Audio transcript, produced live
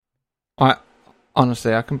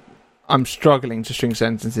honestly, I'm struggling to string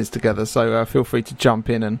sentences together, so feel free to jump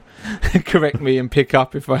in and correct me and pick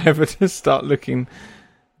up if I ever just start looking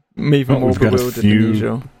even more bewildered than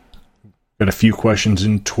usual. Got a few questions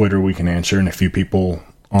in Twitter we can answer, and a few people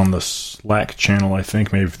on the Slack channel, I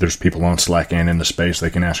think. Maybe if there's people on Slack and in the space, they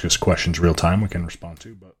can ask us questions real time we can respond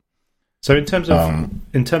to. But so in terms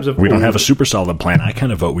of we don't have a super solid plan. I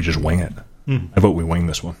kind of vote we just wing it. I vote we wing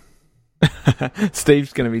this one.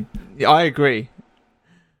 Steve's going to be... I agree.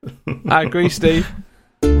 I agree, Steve.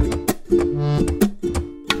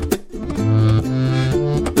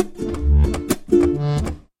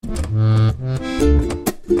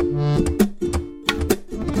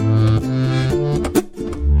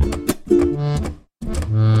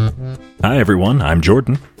 Hi, everyone. I'm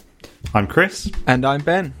Jordan. I'm Chris. And I'm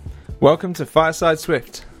Ben. Welcome to Fireside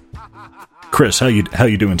Swift. Chris, how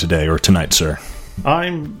you doing today or tonight, sir?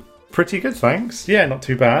 I'm pretty good, thanks. Yeah, not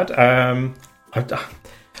too bad. I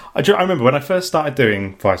remember when I first started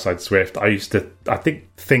doing Fireside Swift, I used to,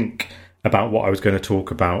 think about what I was going to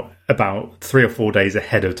talk about 3 or 4 days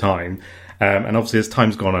ahead of time. And obviously, as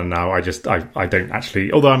time's gone on now, I don't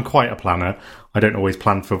actually, although I'm quite a planner, I don't always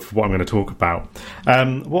plan for what I'm going to talk about.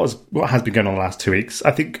 What has been going on the last 2 weeks?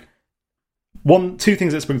 I think two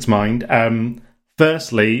things that spring to mind.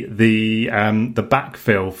 Firstly, the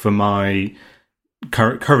backfill for my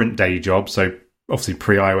current day job, so obviously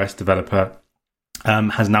pre-iOS developer,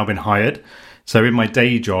 has now been hired. So in my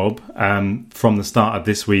day job, from the start of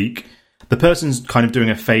this week, the person's kind of doing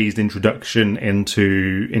a phased introduction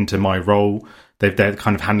into my role. They're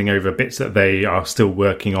kind of handing over bits that they are still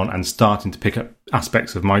working on and starting to pick up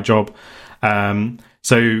aspects of my job.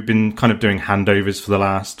 So been kind of doing handovers for the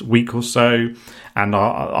last week or so, and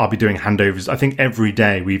I'll be doing handovers. I think every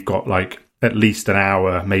day we've got like at least an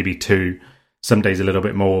hour, maybe two, some days a little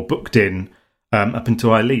bit more booked in up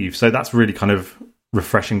until I leave. So that's really kind of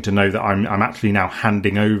refreshing to know that I'm actually now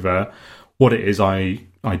handing over what it is I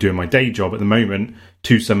do in my day job at the moment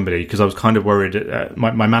to somebody, because I was kind of worried.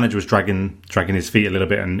 My manager was dragging his feet a little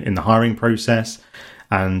bit in the hiring process.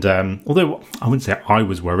 And although I wouldn't say I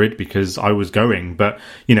was worried because I was going, but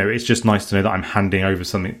it's just nice to know that I'm handing over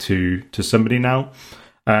something to somebody now.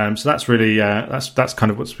 So that's really that's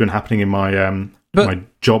kind of what's been happening in my my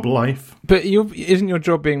job life. But isn't your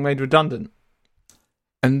job being made redundant?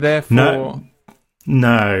 And therefore,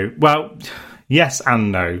 no. Well, yes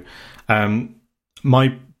and no.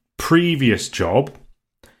 My previous job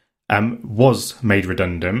was made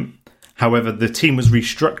redundant. However, the team was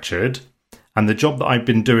restructured. And the job that I've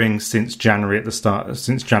been doing since January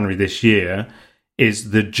this year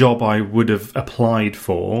is the job I would have applied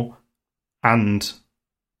for and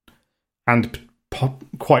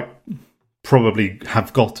quite probably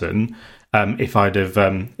have gotten if I'd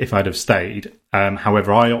have stayed.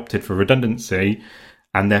 However, I opted for redundancy,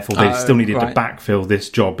 and therefore they still needed to backfill this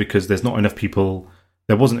job because there's not enough people.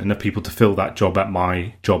 There wasn't enough people to fill that job at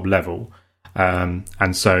my job level,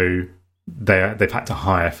 and so they've had to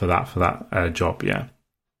hire for that job. Yeah.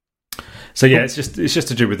 So yeah, it's just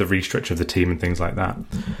to do with the restructure of the team and things like that.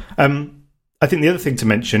 I think the other thing to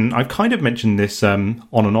mention, I've kind of mentioned this on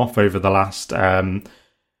and off over the last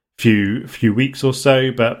few weeks or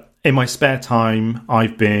so, but in my spare time,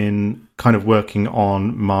 I've been kind of working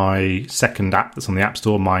on my second app that's on the App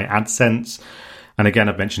Store, my AdSense. And again,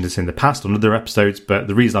 I've mentioned this in the past on other episodes, but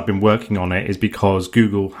the reason I've been working on it is because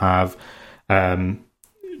Google have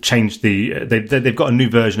changed they've got a new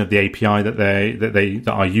version of the API that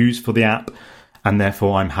I use for the app, and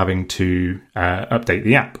therefore I'm having to update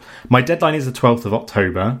the app. My deadline is the 12th of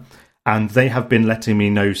October, and they have been letting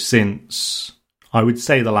me know since, I would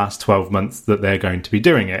say, the last 12 months that they're going to be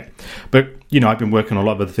doing it. But I've been working on a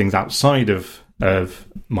lot of other things outside of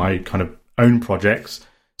my kind of own projects.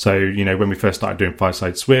 So when we first started doing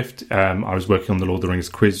Fireside Swift, I was working on the Lord of the Rings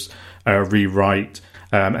quiz rewrite.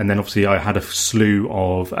 And then obviously I had a slew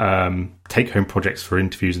of take-home projects for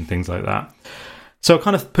interviews and things like that. So I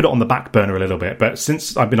kind of put it on the back burner a little bit. But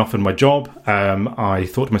since I've been offered my job, I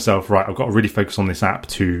thought to myself, right, I've got to really focus on this app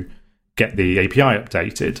to get the API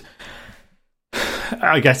updated.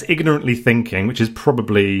 I guess ignorantly thinking, which is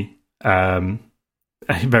probably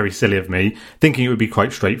very silly of me, thinking it would be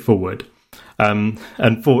quite straightforward.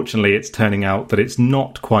 Unfortunately, it's turning out that it's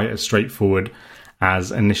not quite as straightforward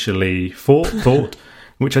as initially thought.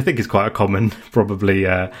 Which I think is quite a common, probably,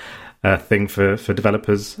 thing for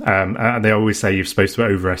developers. And they always say you're supposed to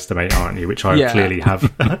overestimate, aren't you? Which I clearly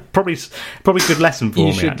have. probably good lesson for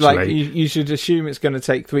me, actually. You should assume it's going to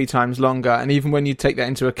take 3 times longer, and even when you take that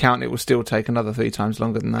into account, it will still take another 3 times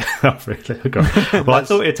longer than that. Oh, really? Well, I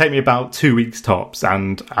thought it'd take me about 2 weeks tops,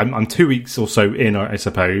 and I'm 2 weeks or so in, I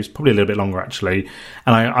suppose, probably a little bit longer actually.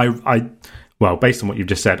 And I well, based on what you've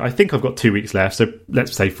just said, I think I've got 2 weeks left, so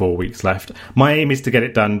let's say 4 weeks left. My aim is to get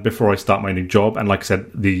it done before I start my new job, and like I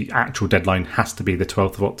said, the actual deadline has to be the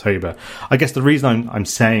 12th of October. I guess the reason I'm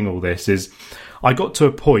saying all this is I got to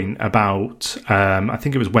a point about, I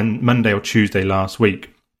think it was Monday or Tuesday last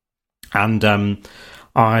week, and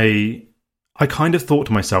I kind of thought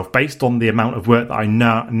to myself, based on the amount of work that I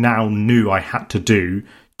now knew I had to do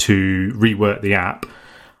to rework the app,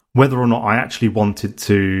 whether or not I actually wanted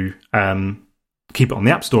to keep it on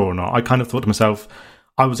the App Store or not. I kind of thought to myself,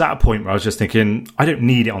 I was at a point where I was just thinking, I don't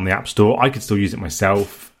need it on the App Store. I could still use it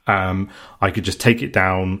myself. I could just take it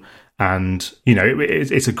down, and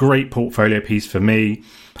it's a great portfolio piece for me.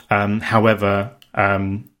 However,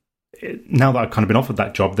 now that I've kind of been offered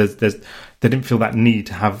that job, they didn't feel that need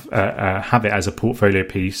to have it as a portfolio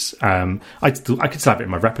piece. I could still have it in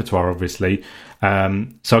my repertoire, obviously.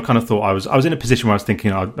 So I kind of thought I was in a position where I was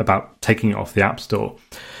thinking about taking it off the App Store.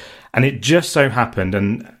 And it just so happened,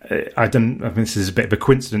 and I mean, this is a bit of a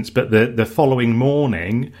coincidence, but the following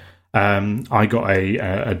morning, I got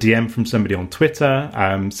a DM from somebody on Twitter,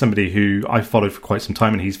 somebody who I followed for quite some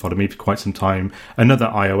time, and he's followed me for quite some time, another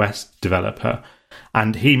iOS developer.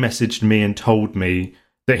 And he messaged me and told me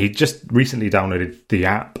that he just recently downloaded the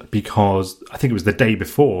app because I think it was the day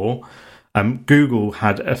before, Google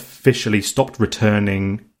had officially stopped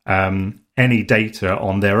returning any data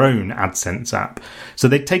on their own AdSense app. So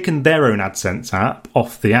they'd taken their own AdSense app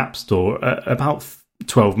off the App Store about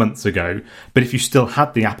 12 months ago. But if you still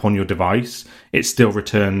had the app on your device, it still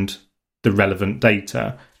returned the relevant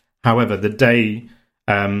data. However, the day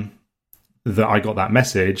that I got that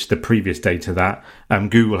message, the previous day to that,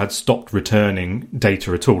 Google had stopped returning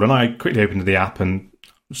data at all. And I quickly opened the app and,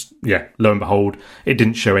 lo and behold, it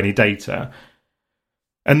didn't show any data.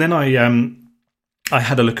 And then I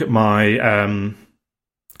had a look at my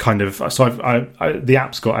the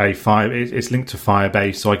app's got it's linked to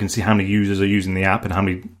Firebase, so I can see how many users are using the app and how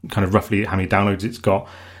many downloads it's got.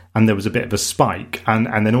 And there was a bit of a spike.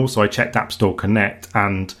 And then also I checked App Store Connect,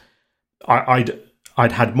 and I'd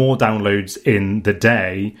had more downloads in the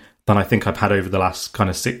day than I think I've had over the last kind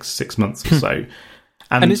of six months or so.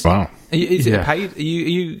 And wow, is it paid? Are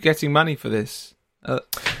you getting money for this?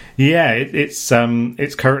 Yeah, it's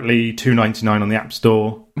currently $2.99 on the App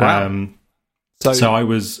Store. Wow. So I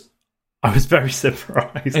was very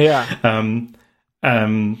surprised. Yeah.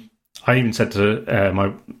 I even said to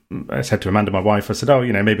Amanda, my wife, I said,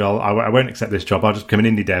 maybe I won't accept this job. I'll just become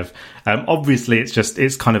an indie dev. Obviously,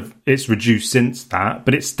 it's reduced since that,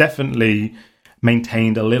 but it's definitely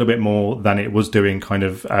maintained a little bit more than it was doing kind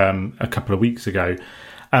of a couple of weeks ago.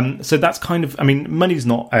 So that's kind of, I mean, money's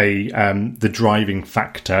not the driving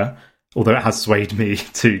factor, although it has swayed me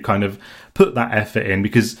to kind of put that effort in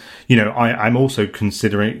because, I'm also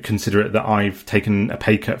considerate that I've taken a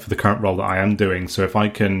pay cut for the current role that I am doing. So if I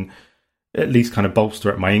can at least kind of bolster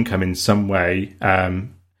up my income in some way,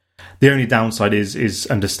 the only downside is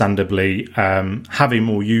understandably having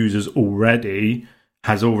more users already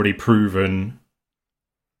has already proven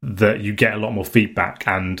that you get a lot more feedback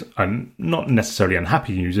and not necessarily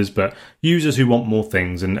unhappy users, but users who want more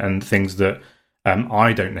things and things that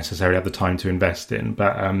I don't necessarily have the time to invest in.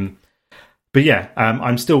 But yeah,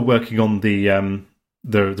 I'm still working on the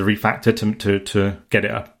refactor to get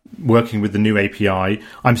it up, working with the new API.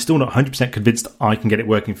 I'm still not 100% convinced I can get it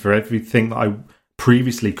working for everything that I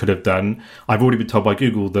previously could have done. I've already been told by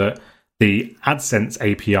Google that the AdSense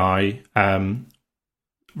API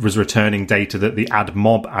was returning data that the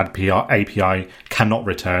AdMob API cannot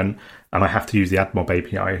return, and I have to use the AdMob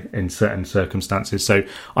API in certain circumstances. So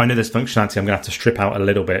I know there's functionality I'm going to have to strip out a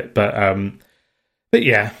little bit, but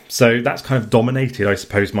yeah, so that's kind of dominated, I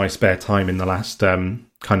suppose, my spare time in the last kind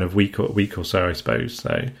of week or so, I suppose.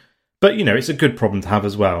 So, but it's a good problem to have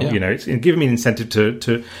as well. Yeah. It's giving me an incentive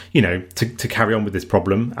to carry on with this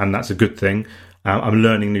problem, and that's a good thing. I'm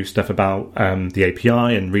learning new stuff about the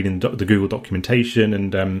API and reading the Google documentation,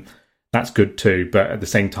 and that's good too. But at the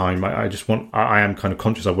same time, I am kind of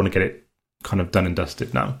conscious. I want to get it kind of done and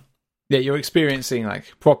dusted now. Yeah, you're experiencing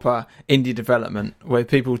like proper indie development where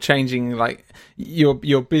people changing, like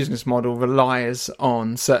your business model relies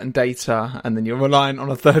on certain data, and then you're relying on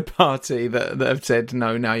a third party that have said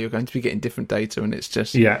no. Now you're going to be getting different data, and it's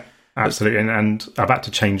just Absolutely, and I've had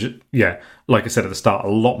to change it. Yeah, like I said at the start, a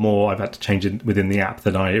lot more I've had to change it within the app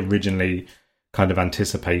than I originally kind of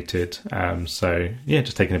anticipated. So yeah,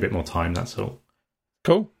 just taking a bit more time. That's all.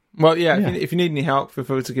 Cool. Well, yeah. If you need any help, feel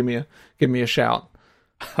free to give me a shout.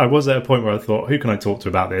 I was at a point where I thought, who can I talk to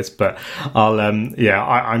about this? But I'll,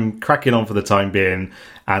 I'm cracking on for the time being,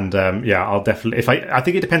 and I'll definitely. I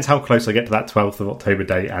think it depends how close I get to that 12th of October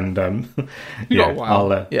date, and you got a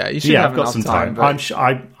while. You should have I've got some time.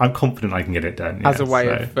 I'm confident I can get it done. As a way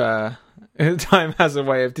of time has a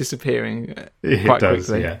way of disappearing quite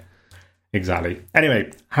quickly. Yeah, exactly.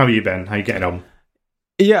 Anyway, how are you, Ben? How are you getting on?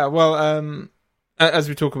 Yeah, well, as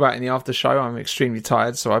we talk about in the after show, I'm extremely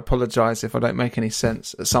tired, so I apologise if I don't make any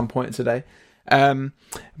sense at some point today.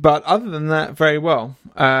 But other than that, very well.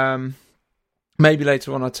 Maybe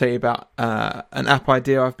later on I'll tell you about an app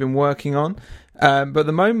idea I've been working on. But at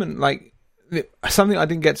the moment, something I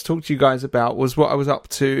didn't get to talk to you guys about was what I was up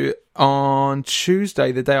to on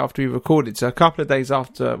Tuesday, the day after we recorded. So a couple of days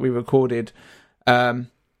after we recorded, kind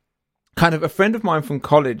of a friend of mine from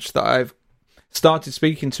college that I've started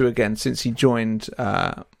speaking to again since he joined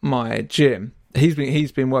my gym.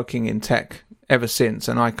 He's been working in tech ever since,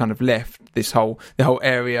 and I kind of left the whole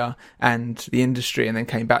area and the industry, and then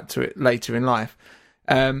came back to it later in life.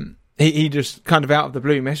 He just kind of out of the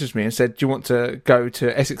blue messaged me and said, "Do you want to go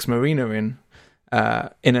to Essex Marina in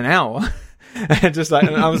an hour?" And just like,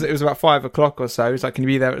 and it was about 5 o'clock or so. He's like, "Can you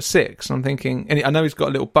be there at 6?" And I'm thinking, and I know he's got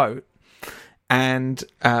a little boat, and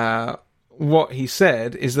what he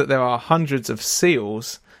said is that there are hundreds of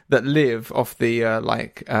seals that live off the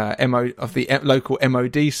local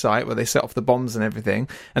MOD site where they set off the bombs and everything,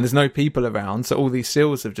 and there's no people around, so all these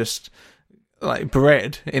seals have just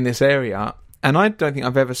bred in this area. And I don't think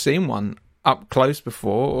I've ever seen one up close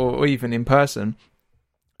before, or even in person.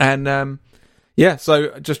 And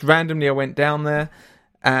so just randomly I went down there,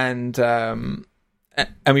 and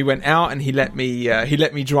we went out, and he let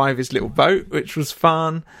me drive his little boat, which was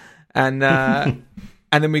fun. And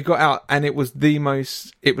and then we got out, and it was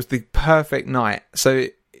the perfect night. So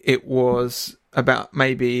it was about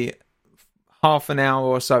maybe half an hour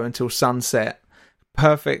or so until sunset.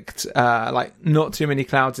 Perfect, not too many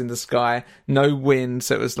clouds in the sky, no wind,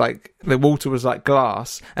 so it was like the water was like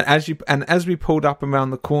glass. And as we pulled up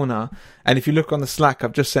around the corner, and if you look on the Slack,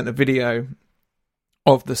 I've just sent a video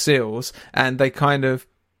of the seals, and they're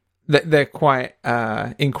quite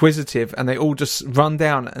inquisitive, and they all just run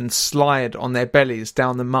down and slide on their bellies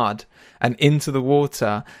down the mud and into the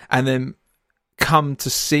water, and then come to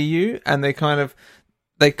see you. And they kind of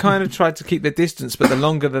try to keep their distance, but the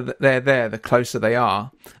longer that they're there, the closer they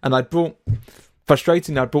are. And I brought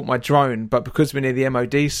my drone, but because we're near the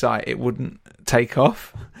MOD site, it wouldn't take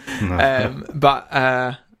off.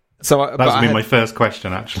 No. So that was my first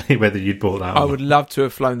question, actually, whether you'd bought that. I would love to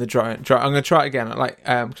have flown the drone. I'm going to try it again,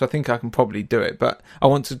 because I think I can probably do it. But I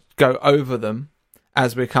want to go over them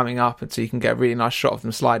as we're coming up, and so you can get a really nice shot of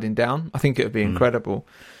them sliding down. I think it would be incredible.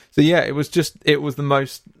 So yeah, it was the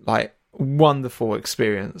most wonderful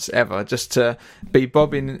experience ever, just to be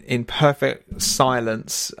bobbing in perfect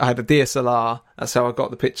silence. I had a DSLR. That's how I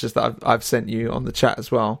got the pictures that I've sent you on the chat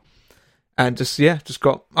as well. And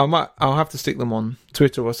I'll have to stick them on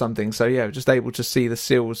Twitter or something. So yeah, just able to see the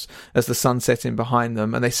seals as the sun's setting behind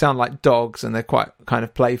them, and they sound like dogs, and they're quite kind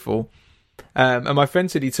of playful. And my friend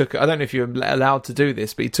said he took, I don't know if you're allowed to do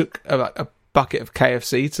this, but he took a bucket of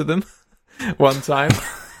KFC to them one time.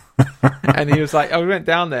 And he was like, we went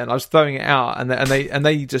down there, and I was throwing it out, and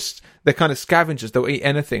they're kind of scavengers. They'll eat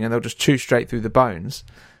anything, and they'll just chew straight through the bones.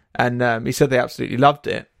 And he said they absolutely loved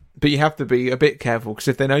it. But you have to be a bit careful, because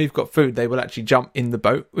if they know you've got food, they will actually jump in the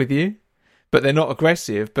boat with you. But they're not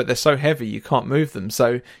aggressive, but they're so heavy you can't move them.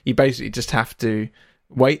 So you basically just have to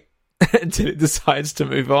wait until it decides to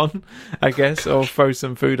move on, I guess, or throw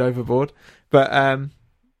some food overboard. But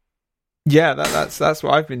that's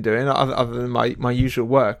what I've been doing, other than my usual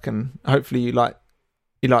work. And hopefully you like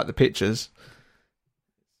the pictures.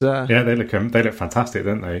 Yeah, they look fantastic,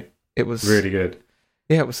 don't they? It was really good.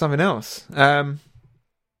 Yeah, it was something else.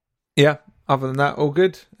 Yeah, other than that, all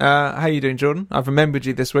good. How are you doing, Jordan? I've remembered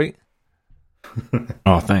you this week.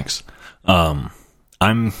 Oh, thanks. I'm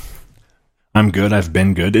good. I've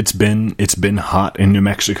been good. It's been hot in New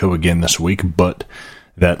Mexico again this week, but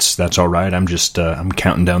that's all right. I'm just I'm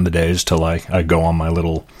counting down the days till I go on my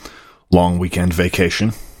little long weekend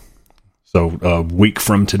vacation. So a week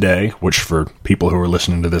from today, which for people who are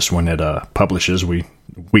listening to this when it publishes,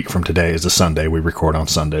 week from today is a Sunday. We record on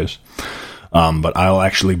Sundays. But I'll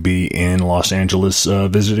actually be in Los Angeles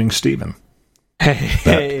visiting Steven.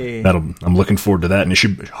 Hey. I'm looking forward to that, and it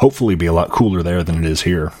should hopefully be a lot cooler there than it is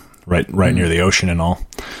here, right near the ocean and all.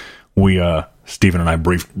 Stephen and I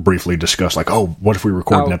briefly discussed, like, oh, what if we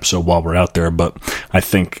record an episode while we're out there? But I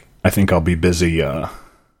think I'll be busy.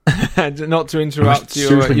 Not to interrupt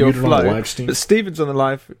your flow, but Stephen's on the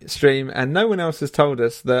live stream, and no one else has told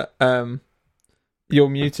us that you're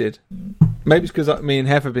muted. Maybe it's because me and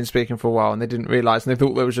Hef have been speaking for a while, and they didn't realise, and they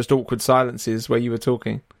thought there was just awkward silences where you were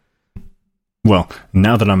talking. Well,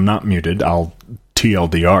 now that I'm not muted, I'll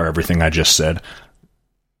TLDR everything I just said.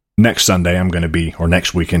 Next Sunday,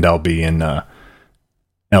 next weekend, I'll be in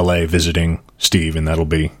LA visiting Steve, and that'll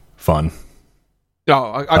be fun.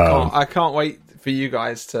 Oh, I can't wait for you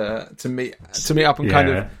guys to meet up and kind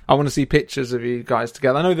of. I want to see pictures of you guys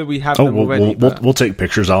together. I know that we have them already. We'll take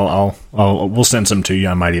pictures. We'll send some to you.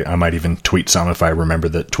 I might even tweet some if I remember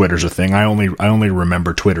that Twitter's a thing. I only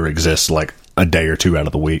remember Twitter exists like a day or two out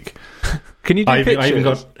of the week. Can you do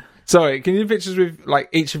pictures? Sorry, can you do pictures with like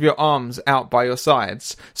each of your arms out by your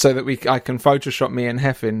sides so that I can Photoshop me and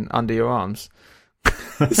Heffin under your arms?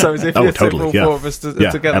 So as if you're totally, four of us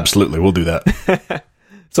together. Absolutely, we'll do that.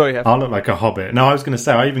 Sorry, Heffin. I look like a hobbit. No, I was going to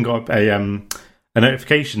say I even got a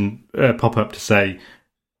notification pop up to say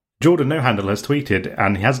Jordan No Handle has tweeted,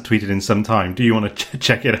 and he hasn't tweeted in some time. Do you want to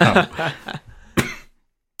check it out?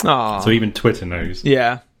 So even Twitter knows.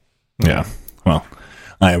 Yeah. Well,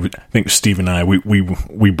 I think Steve and I,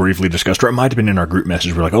 we briefly discussed, or it might have been in our group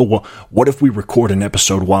message, we're like, oh, well, what if we record an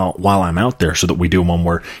episode while I'm out there so that we do one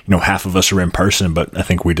where, half of us are in person, but I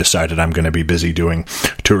think we decided I'm going to be busy doing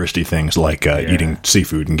touristy things like eating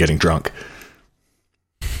seafood and getting drunk.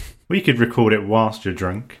 We could record it whilst you're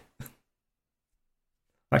drunk.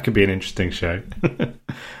 That could be an interesting show.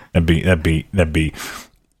 That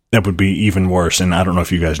would be even worse, and I don't know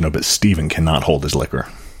if you guys know, but Steven cannot hold his liquor.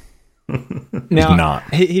 Now,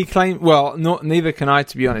 he claimed. Well, neither can I,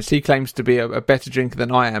 to be honest. He claims to be a better drinker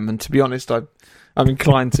than I am, and to be honest, I'm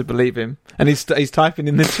inclined to believe him. And he's typing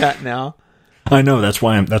in the chat now. I know, that's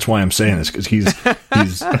why I'm saying this, because he's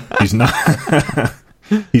not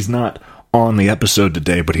he's not on the episode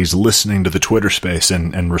today, but he's listening to the Twitter space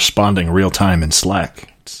and responding real time in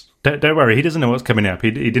Slack. Don't worry, he doesn't know what's coming up.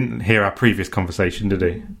 He didn't hear our previous conversation, did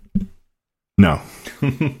he? No.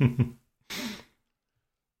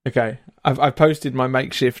 Okay, I've posted my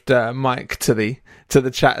makeshift mic to the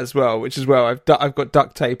chat as well, which is well I've got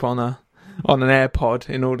duct tape on an AirPod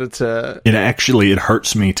in order to. It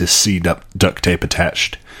hurts me to see duct tape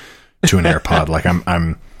attached to an AirPod. Like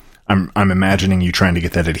I'm imagining you trying to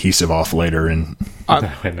get that adhesive off later, and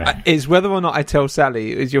is whether or not I tell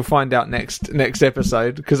Sally is you'll find out next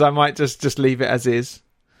episode, because I might just leave it as is.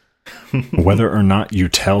 Whether or not you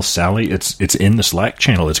tell Sally, it's in the Slack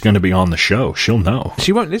channel. It's going to be on the show. She'll know.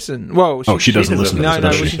 She won't listen. Well, she doesn't listen. No.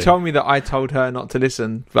 Well, she told me that I told her not to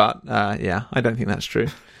listen, but I don't think that's true.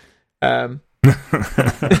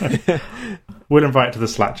 We'll invite her to the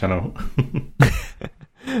Slack channel.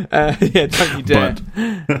 Don't you dare!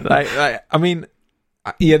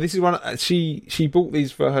 This is one. She bought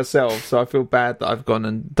these for herself, so I feel bad that I've gone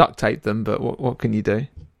and duct taped them. But what can you do?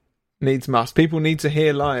 Needs must. People need to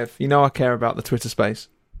hear live. I care about the Twitter space.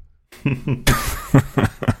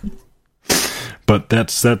 But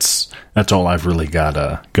that's all I've really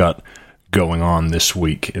got going on this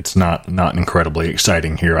week. It's not incredibly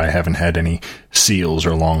exciting here. I haven't had any seals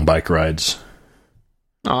or long bike rides.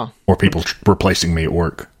 Or people replacing me at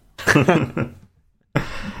work.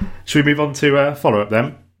 Should we move on to follow up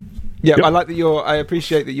then? Yeah, yep. I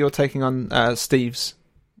appreciate that you're taking on Steve's.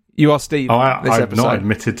 You are Steve. I've not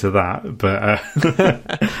admitted to that, but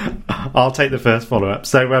I'll take the first follow-up.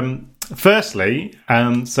 So, firstly,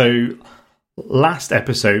 last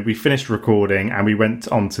episode we finished recording and we went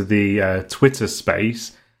onto the Twitter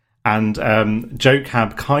space, and Joe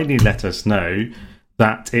Cab kindly let us know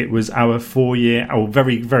that it was our 4-year, or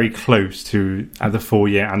very, very close to the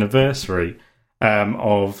 4-year anniversary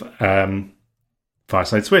of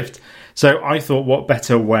Fireside Swift. So I thought, what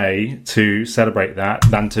better way to celebrate that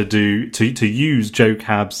than to use Joe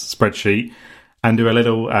Cab's spreadsheet and do a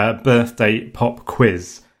little birthday pop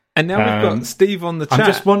quiz. And now we've got Steve on the chat. I'm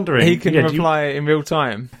just wondering, he can reply in real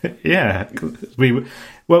time. Yeah, we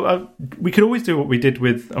could always do what we did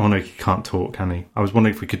with. Oh no, he can't talk, can he? I was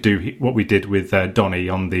wondering if we could do what we did with Donnie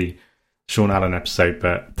on the Sean Allen episode,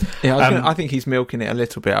 but yeah, I think he's milking it a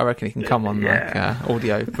little bit. I reckon he can come on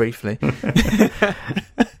audio briefly.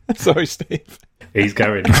 Sorry, Steve. He's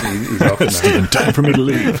going. He's off now. Stephen, time for me to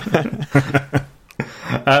leave.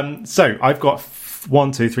 So I've got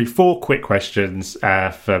 4 quick questions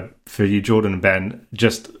for you, Jordan and Ben,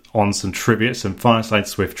 just on some trivia, some Fireside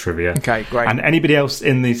Swift trivia. Okay, great. And anybody else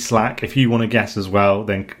in the Slack, if you want to guess as well,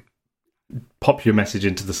 then pop your message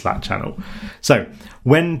into the Slack channel. So,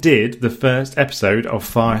 when did the first episode of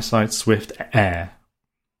Fireside Swift air?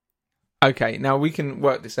 Okay, now we can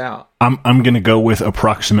work this out. I'm going to go with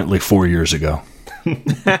approximately 4 years ago.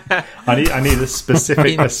 I need a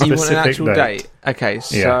specific You want an actual date. date? Okay,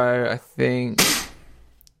 so I think.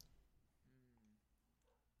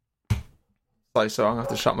 So I'm gonna have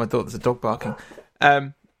to shut my door. There's a dog barking.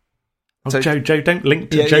 Joe, don't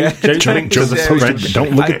link to Yeah, Joe. yeah. Joe, link to the spreadsheet.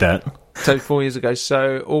 Don't look at that. So 4 years ago.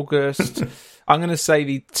 So August. I'm going to say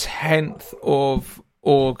the 10th of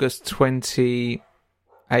August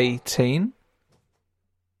 2018.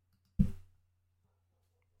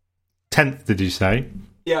 10th, did you say?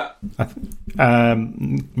 Yeah.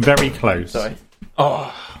 Very close. Sorry.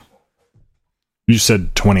 Oh. You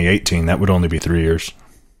said 2018. That would only be 3 years.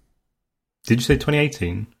 Did you say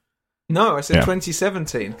 2018? No, I said Yeah.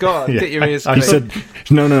 2017. God, Yeah. get your ears I He clean. said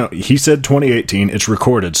no. He said 2018. It's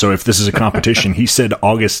recorded. So if this is a competition, he said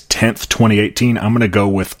August 10th, 2018. I'm going to go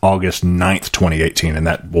with August 9th, 2018, and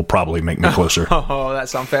that will probably make me closer. Oh,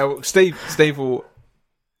 that's unfair. Well, Steve will.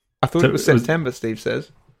 I thought it was September. Steve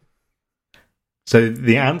says. So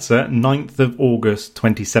the answer, 9th of August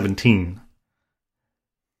 2017.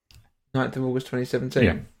 9th of August 2017.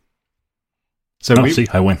 Yeah. So See,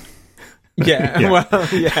 I win. Yeah, Yeah. well,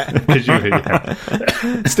 yeah. 'Cause yeah.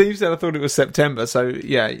 Steve said I thought it was September, so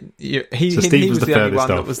yeah, he Steve was was the the only furthest one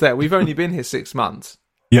that off. was there. We've only been here 6 months.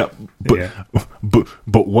 Yeah, but, Yeah.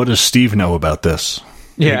 but what does Steve know about this?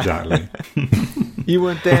 Yeah, Exactly. You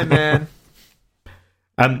weren't there, man.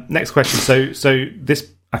 Next question. So this,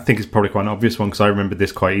 I think, is probably quite an obvious one because I remember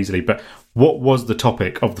this quite easily. But what was the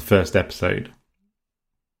topic of the first episode?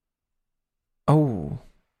 Oh,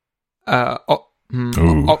 Ooh.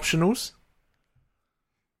 optionals.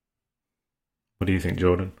 What do you think,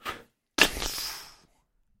 Jordan?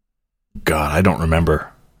 God, I don't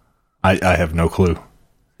remember. I have no clue.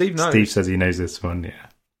 Steve knows. Steve says he knows this one. Yeah.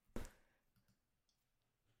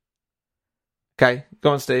 Okay,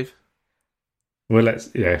 go on, Steve. Well,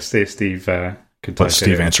 see if Steve could type Let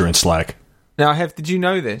Steve it in. answer in Slack. Now, did you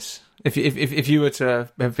know this? If you were to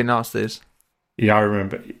have been asked this, Yeah, I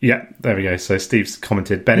remember. Yeah, there we go. So Steve's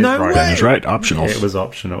commented. Ben is No right. way! Ben is right. Optional. It was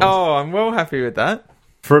optional. oh, I'm well happy with that.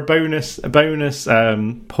 For a bonus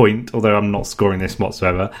point, although I'm not scoring this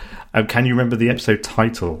whatsoever, can you remember the episode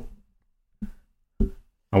title?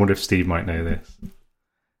 I wonder if Steve might know this.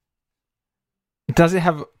 Does it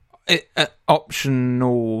have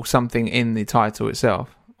optional something in the title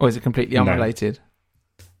itself, or is it completely No. unrelated?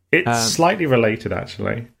 It's slightly related,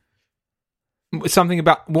 actually. Something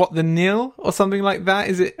about what the nil or something like that?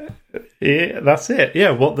 Is it? Yeah, that's it.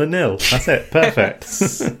 Yeah, what the nil? That's it.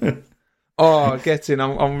 Perfect. Oh, getting.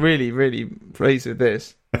 I'm really, really pleased with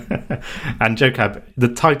this. And Joe Cab, the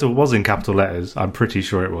title was in capital letters. I'm pretty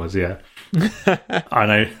sure it was. Yeah, I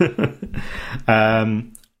know.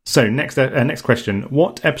 So next question: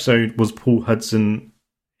 what episode was Paul Hudson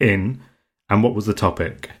in, and what was the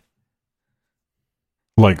topic?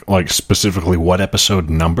 Like specifically what episode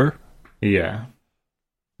number? Yeah.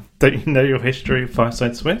 Don't you know your history of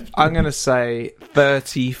Fireside Swift? I'm going to say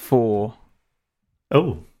 34.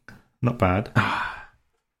 Oh, not bad.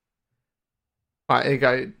 Right, here you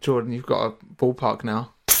go, Jordan. You've got a ballpark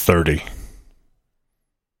now. 30.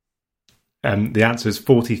 The answer is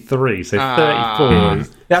 43. So 34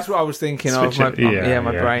 is... That's what I was thinking of. Switch My, it,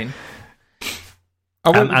 my yeah. brain. I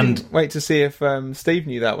wouldn't and- wait to see if Steve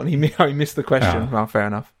knew that one. He missed the question. Well, fair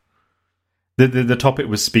enough. The topic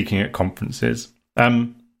was speaking at conferences.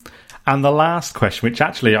 And the last question, which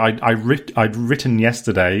actually I'd written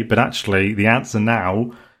yesterday, but actually the answer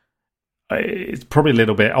now is probably a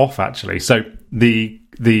little bit off, actually. So the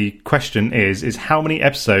question is how many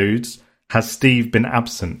episodes has Steve been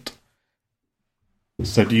absent?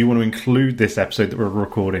 So do you want to include this episode that we're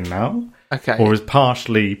recording now? Okay. Or is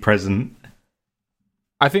partially present?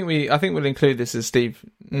 I think we'll include this as Steve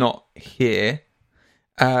not here.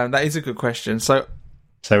 That is a good question. So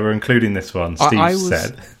we're including this one, Steve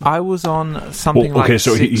said. I was on something Well, okay, like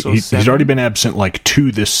so 6 or he's 7, already been absent like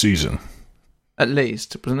 2 this season. at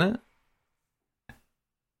least, wasn't it?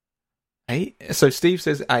 8. So Steve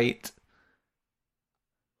says 8.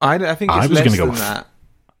 I think it's less than that.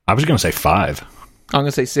 I was going to say 5. I'm going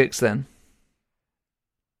to say 6 then.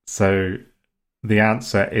 So the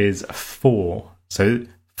answer is 4. So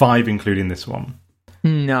 5 including this one.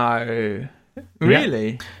 No.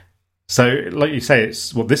 Really? So, like you say,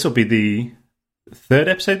 this will be the 3rd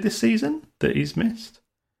episode this season that he's missed.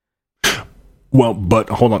 Well, but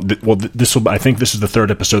hold on. I think this is the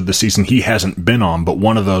 3rd episode this season he hasn't been on, but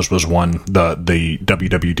one of those was the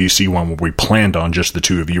WWDC one where we planned on just the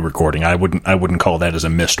 2 of you recording. I wouldn't call that as a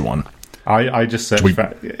missed one. I just searched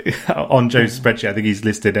for, on Joe's spreadsheet. I think he's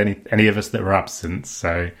listed any of us that were absent.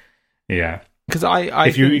 So, yeah. Because I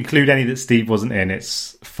if you include any that Steve wasn't in,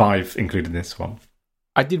 it's 5 including this one.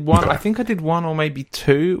 I did one. I think I did 1 or maybe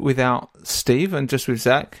 2 without Steve and just with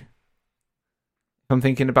Zach. If I'm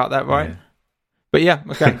thinking about that right. Yeah. But yeah,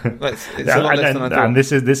 okay. It's a lot less than I thought. And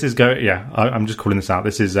this is going. Yeah, I'm just calling this out.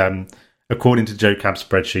 This is according to Joe Cab's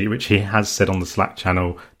spreadsheet, which he has said on the Slack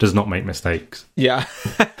channel, does not make mistakes. Yeah.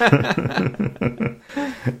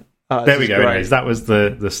 There we go. Great. Anyways, that was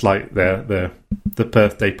the slight the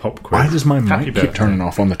birthday pop quiz. Why does my mic keep turning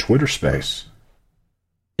off on the Twitter space?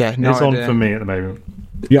 Yeah, no it's idea. on for me at the moment.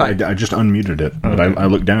 Yeah, I just unmuted it, but I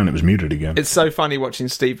looked down and it was muted again. It's so funny watching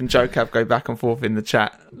Steve and Joe Cab go back and forth in the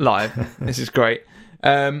chat live. This is great.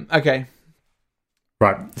 Okay.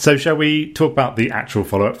 Right, so shall we talk about the actual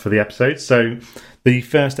follow-up for the episode? So the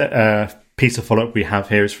first piece of follow-up we have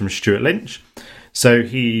here is from Stuart Lynch. So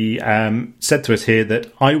he said to us here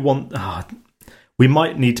that we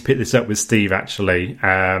might need to pick this up with Steve, actually,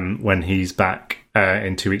 when he's back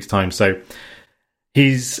in 2 weeks' time. So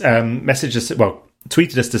he's messaged us,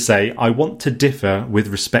 tweeted us to say, I want to differ with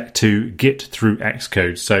respect to Git through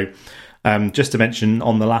Xcode. So just to mention,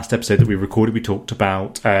 on the last episode that we recorded, we talked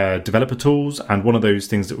about developer tools, and one of those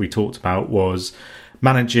things that we talked about was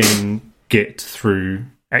managing Git through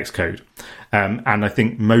Xcode. And I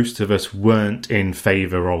think most of us weren't in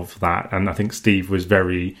favour of that, and I think Steve was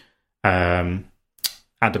very adamant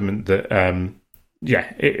that,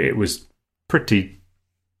 it was pretty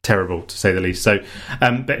terrible, to say the least. So,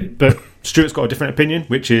 but Stuart's got a different opinion,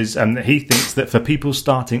 which is that he thinks that for people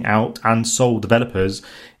starting out and sole developers,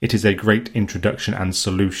 it is a great introduction and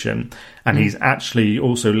solution. And he's actually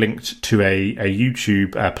also linked to a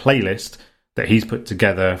YouTube playlist that he's put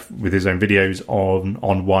together with his own videos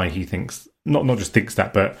on why he thinks, not just thinks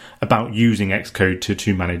that, but about using Xcode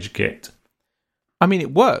to manage Git. I mean,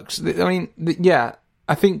 it works. I mean, yeah,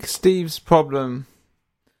 I think Steve's problem...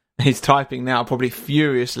 He's typing now, probably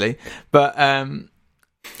furiously, but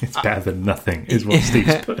it's better than nothing, is what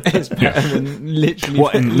Steve's put. It's better than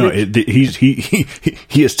literally.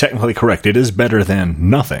 He is technically correct. It is better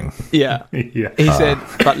than nothing. Yeah, yeah. He said,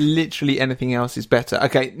 but literally anything else is better.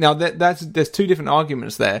 Okay, now there's 2 different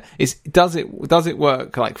arguments there. Does it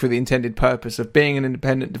work like for the intended purpose of being an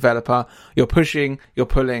independent developer? You're pushing, you're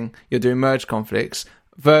pulling, you're doing merge conflicts.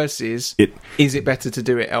 Versus, is it better to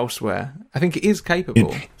do it elsewhere? I think it is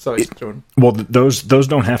capable. Jordan. Well, those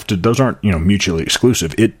don't have to. Those aren't mutually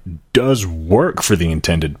exclusive. It does work for the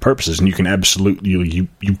intended purposes, and you can absolutely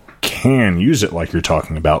you can use it like you're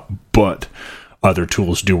talking about. But other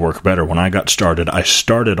tools do work better. When I got started, I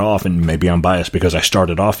started off, and maybe I'm biased because I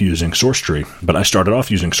started off using SourceTree, but I started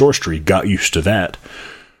off using SourceTree, got used to that,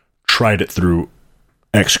 tried it through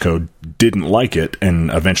Xcode, didn't like it,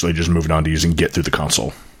 and eventually just moved on to using Git through the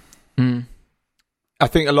console. I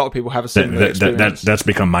think a lot of people have a similar experience. That's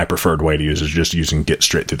become my preferred way to use, is just using Git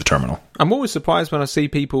straight through the terminal. I'm always surprised when I see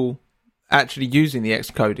people actually using the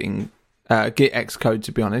Xcoding, Git Xcode,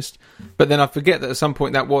 to be honest. But then I forget that at some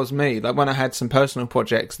point that was me. Like when I had some personal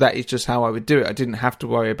projects, that is just how I would do it. I didn't have to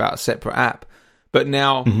worry about a separate app. But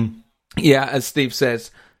now, yeah, as Steve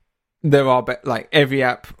says, there are every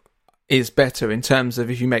app is better in terms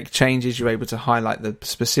of if you make changes, you're able to highlight the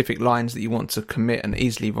specific lines that you want to commit and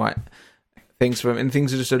easily write things for them. And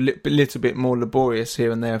things are just a little bit more laborious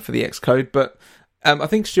here and there for the Xcode. But I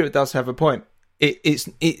think Stuart does have a point. It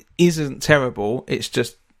isn't terrible. It's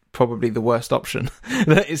just probably the worst option.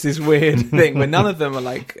 That is this weird thing where none of them are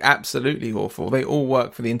like absolutely awful. They all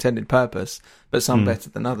work for the intended purpose, but some better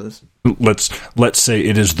than others. Let's say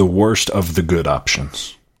it is the worst of the good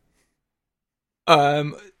options.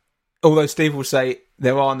 Although Steve will say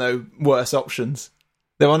there are no worse options.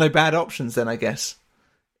 There are no bad options then, I guess,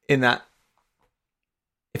 in that.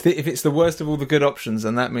 If it's the worst of all the good options,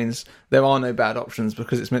 then that means there are no bad options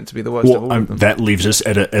because it's meant to be the worst of all of them. That leaves us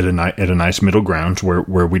at a nice middle ground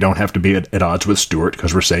where we don't have to be at odds with Stuart,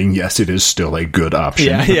 because we're saying, yes, it is still a good option.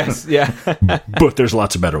 Yeah, yes, yeah. But there's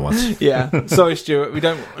lots of better ones. Yeah. Sorry, Stuart. We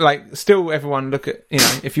don't, still everyone look at,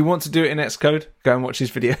 if you want to do it in Xcode, go and watch his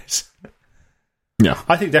videos. Yeah,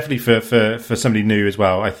 I think definitely for somebody new as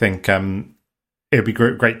well. I think it'd be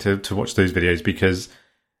great to watch those videos, because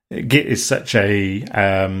Git is such a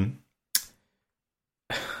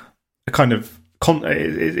kind of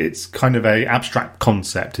it's kind of a abstract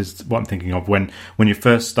concept, is what I'm thinking of when you're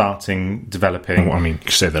first starting developing. Well, I mean,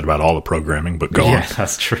 you say that about all the programming, but go on. Yeah,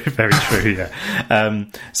 that's true. Very true. Yeah.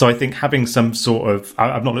 So I think having some sort of,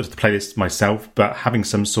 I've not looked at the playlist myself, but having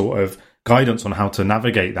some sort of guidance on how to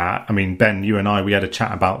navigate that. I mean, Ben, you and I, we had a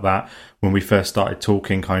chat about that when we first started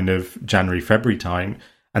talking, kind of January, February time.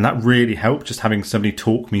 and that really helped, just having somebody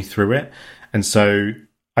talk me through it. And so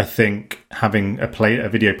I think having a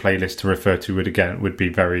video playlist to refer to would be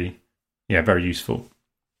very useful.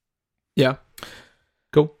 Yeah.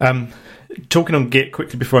 Cool. Talking on Git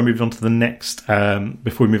quickly before we move on to the next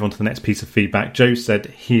piece of feedback. Joe said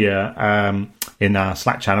here in our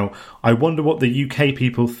Slack channel, I wonder what the UK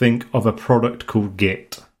people think of a product called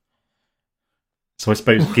Git. So I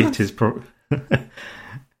suppose Git is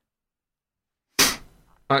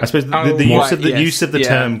I suppose the use of the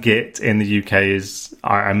term Git in the UK is,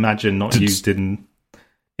 I imagine, not used in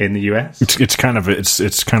the US. It's kind of a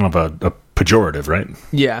pejorative, right?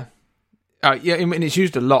 Yeah. Yeah, I mean, it's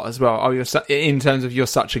used a lot as well. Oh, in terms of you're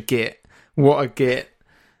such a git. What a git.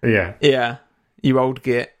 Yeah. Yeah. You old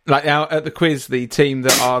git. Like now at the quiz, the team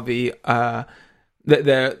that are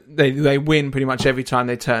they win pretty much every time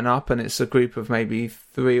they turn up, and it's a group of maybe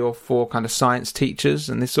 3 or 4 kind of science teachers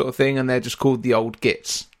and this sort of thing, and they're just called the old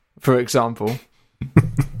gits, for example.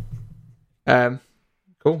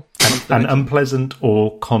 Cool. An unpleasant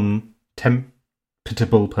or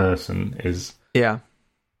contemptible person is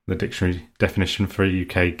the dictionary definition for a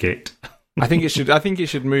UK git. I think it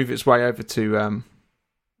should move its way over to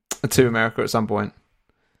America at some point.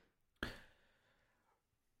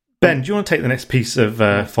 Ben, do you want to take the next piece of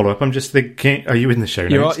follow-up? I'm just thinking, are you in the show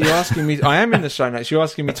notes? You're asking me. I am in the show notes. You're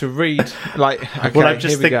asking me to read.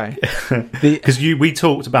 Here we go. Because we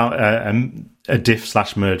talked about a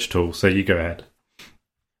diff/merge tool, so you go ahead.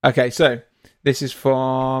 Okay, so this is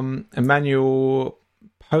from Emmanuel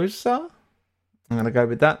Posa. I'm going to go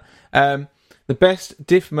with that. The best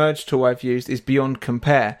diff merge tool I've used is Beyond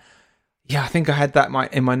Compare. Yeah, I think I had that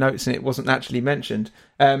in my notes and it wasn't actually mentioned.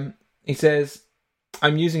 He says,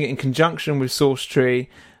 I'm using it in conjunction with source tree.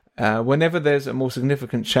 Whenever there's a more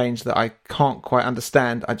significant change that I can't quite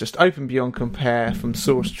understand, I just open Beyond Compare from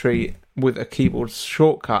source tree with a keyboard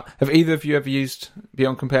shortcut. Have either of you ever used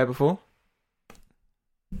Beyond Compare before?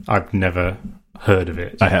 I've never heard of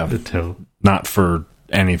it. I have. Not for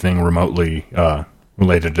anything remotely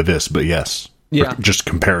related to this, but yes. Yeah. Just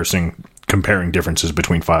comparing differences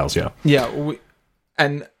between files, yeah. Yeah,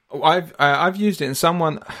 and I've used it, and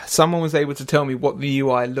someone was able to tell me what the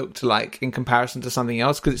UI looked like in comparison to something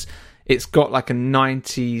else, because it's got like a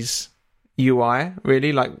 90s UI,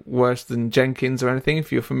 really, like worse than Jenkins or anything,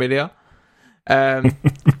 if you're familiar. And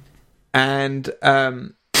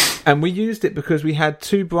we used it because we had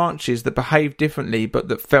 2 branches that behaved differently, but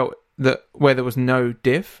where there was no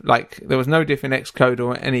diff, like there was no diff in Xcode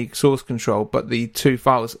or any source control, but the 2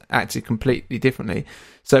 files acted completely differently.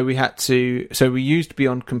 So we used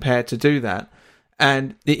Beyond Compare to do that,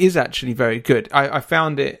 and it is actually very good. I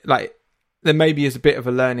found it like there maybe is a bit of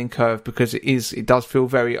a learning curve because it does feel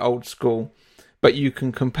very old school, but you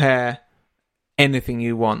can compare anything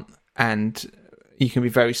you want and you can be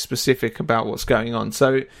very specific about what's going on.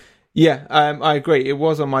 So yeah, I agree. It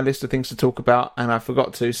was on my list of things to talk about, and I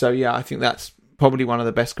forgot to. So yeah, I think that's probably one of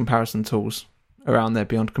the best comparison tools around there,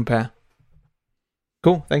 Beyond Compare.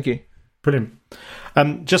 Cool, thank you. Brilliant.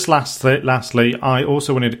 Just lastly, I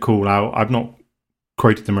also wanted to call out, I've not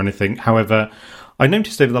quoted them or anything. However, I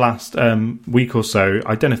noticed over the last week or so,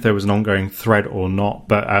 I don't know if there was an ongoing thread or not,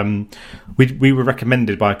 but we were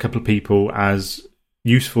recommended by a couple of people as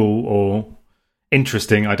useful or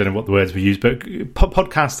interesting, I don't know what the words we use, but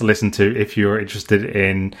podcasts to listen to if you're interested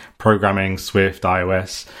in programming, Swift,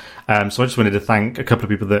 iOS. So I just wanted to thank a couple of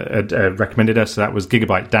people that had recommended us. So that was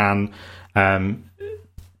Gigabyte Dan,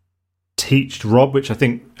 Teached Rob, which I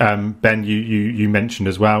think, Ben, you mentioned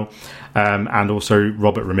as well, and also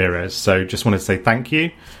Robert Ramirez. So just wanted to say thank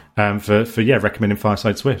you for recommending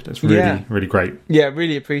Fireside Swift. It's really, really great. Yeah,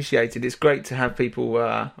 really appreciate it. It's great to have people...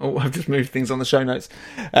 I've just moved things on the show notes.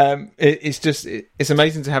 It's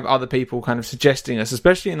amazing to have other people kind of suggesting us,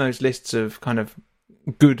 especially in those lists of kind of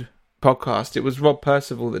good podcasts. It was Rob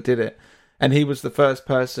Percival that did it, and he was the first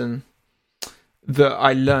person that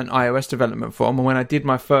I learned iOS development from. And when I did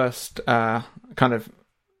my first kind of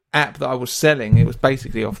app that I was selling, it was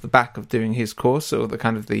basically off the back of doing his course, or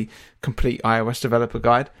the complete iOS developer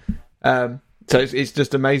guide. So it's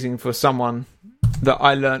just amazing for someone that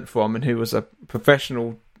I learnt from and who was a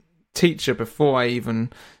professional teacher before I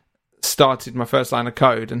even started my first line of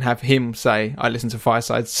code, and have him say I listen to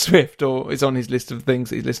Fireside Swift, or it's on his list of things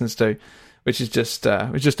that he listens to, which is just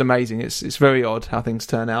amazing. It's very odd how things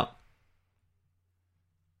turn out.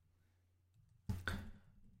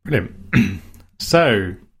 Brilliant.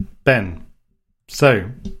 So Ben, so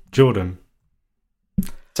Jordan,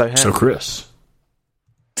 so Chris.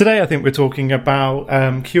 Today I think we're talking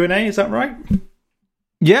about Q&A, is that right?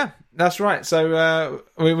 Yeah, That's right. So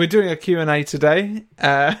we're doing a Q&A today.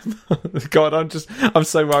 God, I'm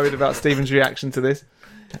so worried about Stephen's reaction to this.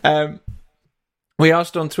 We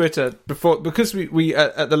asked on Twitter before, because we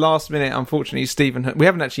at the last minute, unfortunately, Stephen, we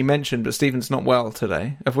haven't actually mentioned, but Stephen's not well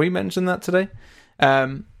today. Have we mentioned that today?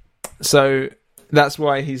 So that's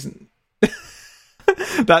why he's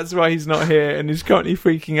not here, and he's currently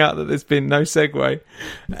freaking out that there's been no segue,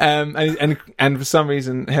 and for some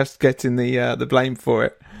reason has getting the blame for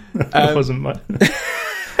it. That wasn't my.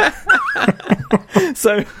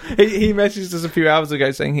 So he messaged us a few hours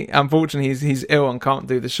ago saying unfortunately he's ill and can't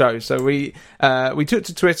do the show. So we took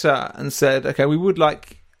to Twitter and said, okay, we would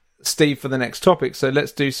like Steve for the next topic, so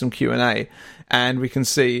let's do some Q&A and we can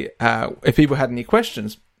see if people had any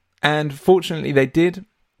questions. And fortunately they did.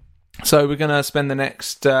 So we're going to spend the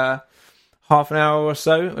next half an hour or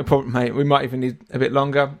so, we might even need a bit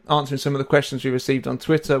longer, answering some of the questions we received on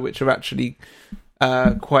Twitter, which are actually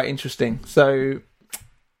quite interesting. So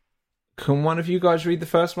can one of you guys read the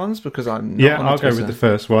first ones? Because I'm not on I'll Twitter. go with the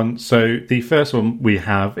first one. So the first one we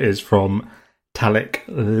have is from Talik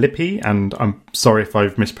Lippi, and I'm sorry if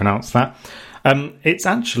I've mispronounced that. It's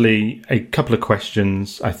actually a couple of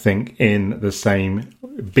questions, I think, in the same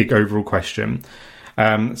big overall question.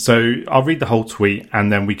 So I'll read the whole tweet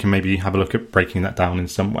and then we can maybe have a look at breaking that down in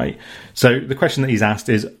some way. So the question that he's asked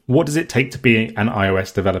is, what does it take to be an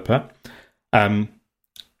iOS developer? An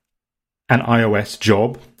iOS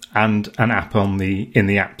job and an app in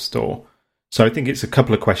the App Store. So I think it's a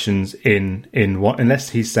couple of questions in what, unless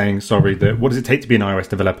he's saying, sorry, that what does it take to be an iOS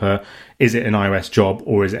developer? Is it an iOS job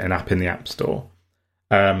or is it an app in the App Store?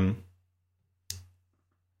 Now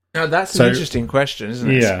that's an interesting question,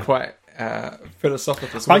 isn't it? Yeah. It's quite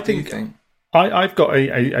philosophical. So what do you think? I've got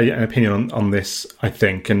an opinion on this, I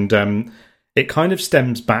think, and it kind of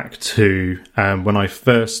stems back to when I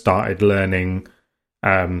first started learning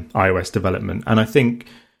iOS development, and I think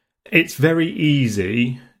it's very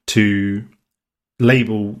easy to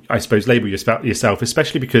label yourself,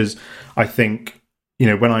 especially because I think,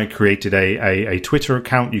 when I created a Twitter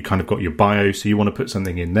account, you kind of got your bio, so you want to put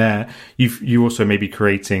something in there. You also may be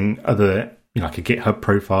creating other, like a GitHub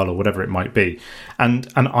profile or whatever it might be. And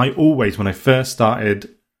I always, when I first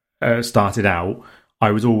started out,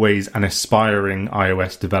 I was always an aspiring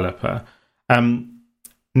iOS developer.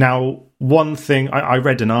 Now, one thing, I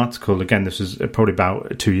read an article, again, this was probably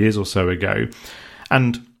about 2 years or so ago,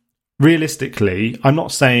 and realistically, I'm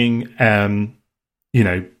not saying,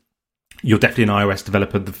 you're definitely an iOS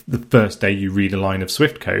developer the first day you read a line of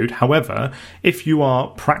Swift code. However, if you are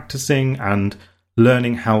practicing and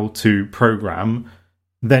learning how to program,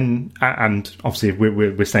 then, and obviously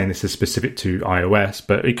we're saying this is specific to iOS,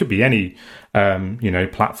 but it could be any,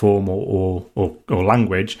 platform or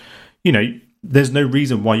language, there's no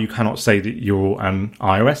reason why you cannot say that you're an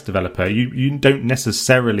iOS developer. You don't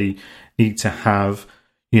necessarily need to have,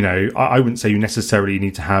 I wouldn't say you necessarily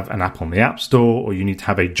need to have an app on the App Store or you need to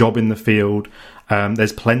have a job in the field.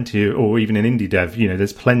 There's plenty, or even in indie dev,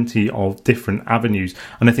 there's plenty of different avenues.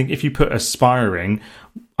 And I think if you put aspiring,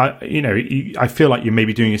 I feel like you're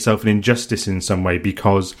maybe doing yourself an injustice in some way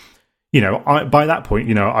because, by that point,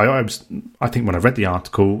 I think when I read the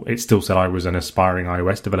article, it still said I was an aspiring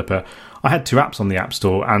iOS developer. I had 2 apps on the App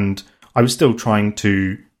Store and I was still trying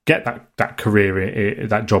to get that career,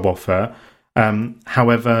 that job offer.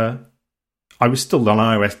 However, I was still an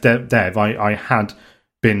iOS dev.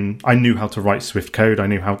 I knew how to write Swift code. I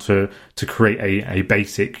knew how to create a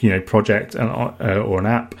basic, project or an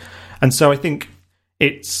app. And so I think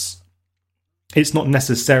it's not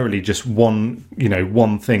necessarily just one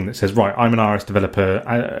thing that says, right, I'm an iOS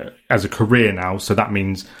developer as a career now, so that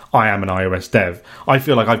means I am an iOS dev. I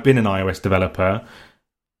feel like I've been an iOS developer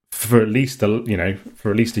for at least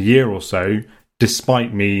a year or so,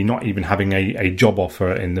 despite me not even having a job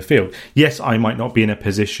offer in the field. Yes, I might not be in a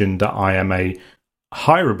position that I am a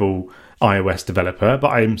hireable iOS developer, but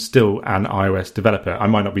I am still an iOS developer. I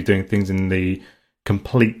might not be doing things in the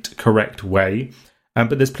complete correct way,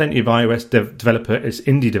 but there's plenty of iOS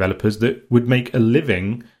indie developers that would make a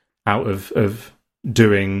living out of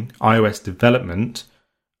doing iOS development.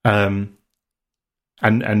 And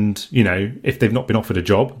if they've not been offered a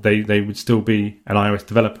job, they would still be an iOS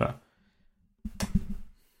developer.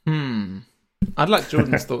 I'd like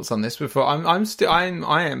Jordan's thoughts on this before.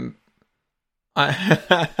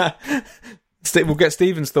 We'll get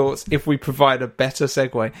Stephen's thoughts if we provide a better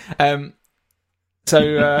segue.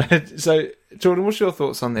 So Jordan, what's your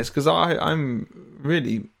thoughts on this? Because I'm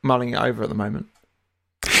really mulling it over at the moment.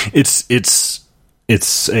 It's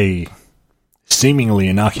a seemingly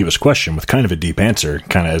innocuous question with kind of a deep answer,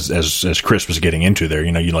 kind of as Chris was getting into there.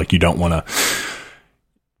 You don't want to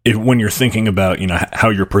when you're thinking about, how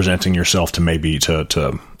you're presenting yourself to maybe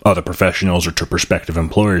to other professionals or to prospective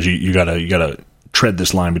employers, you gotta tread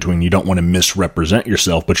this line between, you don't want to misrepresent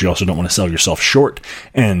yourself, but you also don't want to sell yourself short.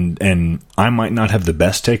 And I might not have the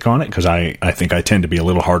best take on it, because I think I tend to be a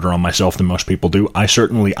little harder on myself than most people do. I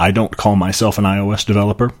don't call myself an iOS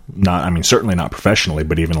developer. Certainly not professionally,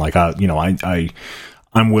 but even like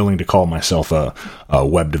I'm willing to call myself a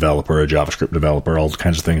web developer, a JavaScript developer, all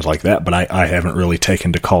kinds of things like that. But I haven't really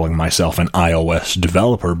taken to calling myself an iOS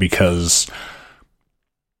developer, because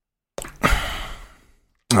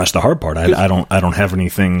that's the hard part. I don't have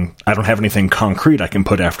anything concrete I can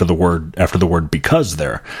put after the word because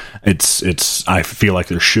there. I feel like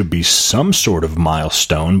there should be some sort of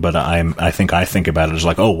milestone, but I think about it as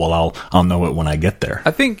like, oh well, I'll know it when I get there.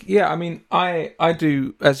 I think, yeah, I mean, I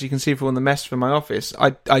do, as you can see from the mess from my office,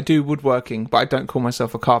 I do woodworking, but I don't call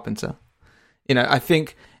myself a carpenter. I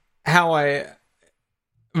think how I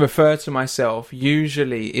refer to myself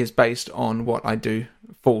usually is based on what I do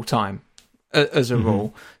full time, as a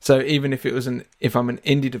rule. So even if I'm an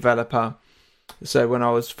indie developer, so when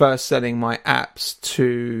I was first selling my apps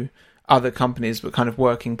to other companies but kind of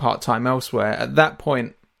working part-time elsewhere, at that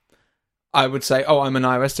point I would say, oh, I'm an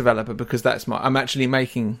iOS developer, because I'm actually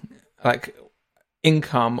making like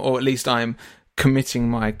income, or at least I'm committing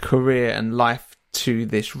my career and life to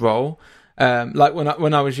this role. Like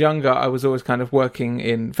when I was younger, I was always kind of working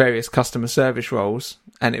in various customer service roles,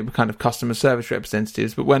 and it was kind of customer service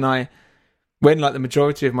representatives. But when like the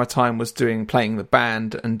majority of my time was playing the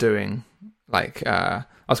band and doing like I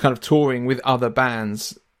was kind of touring with other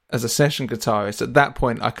bands as a session guitarist. At that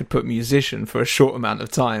point, I could put musician for a short amount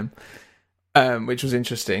of time, which was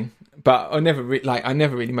interesting. But I never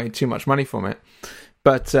really made too much money from it.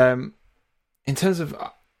 But in terms of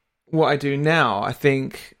what I do now, I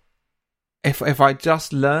think if I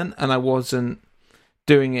just learned and I wasn't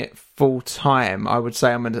doing it full time, I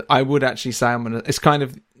would actually say it's kind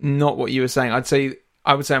of not what you were saying. I would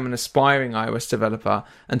say I'm an aspiring iOS developer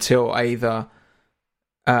until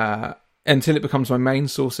it becomes my main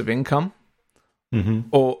source of income,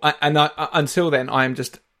 until then I am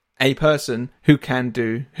just a person who can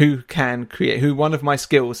create. Who one of my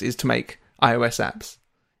skills is to make iOS apps.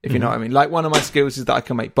 If you know what I mean. Like one of my skills is that I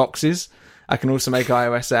can make boxes. I can also make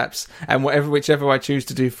iOS apps, and whichever I choose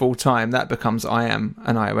to do full time, that becomes I am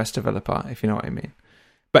an iOS developer. If you know what I mean.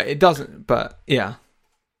 But it doesn't. But yeah.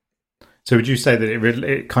 So would you say that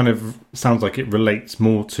it kind of sounds like it relates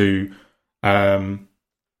more to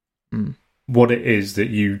what it is that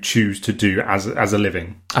you choose to do as a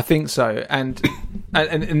living? I think so. And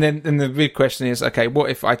then the big question is, okay, what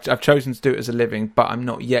if I've chosen to do it as a living, but I'm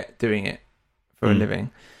not yet doing it for a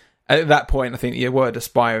living? At that point, I think the word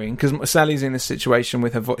aspiring, because Sally's in this situation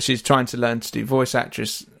with her she's trying to learn to do voice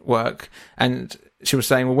actress work, and she was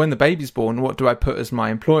saying, well, when the baby's born, what do I put as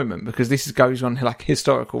my employment? Because this goes on like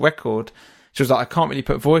historical record. She was like, I can't really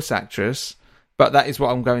put voice actress, but that is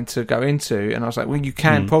what I'm going to go into. And I was like, well, you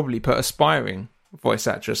can probably put aspiring voice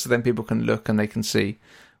actress, so then people can look and they can see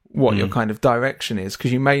what your kind of direction is,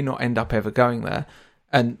 because you may not end up ever going there.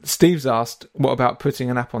 And Steve's asked, what about putting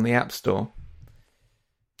an app on the App Store?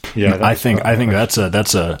 Yeah, I think that's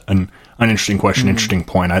an interesting question, interesting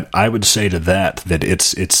point. I would say to that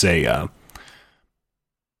it's a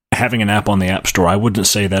having an app on the App Store. I wouldn't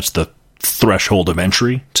say that's the threshold of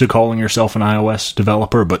entry to calling yourself an iOS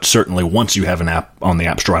developer, but certainly once you have an app on the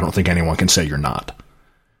App Store, I don't think anyone can say you're not.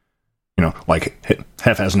 Like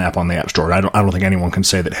Hef has an app on the App Store. I don't think anyone can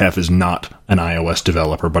say that Hef is not an iOS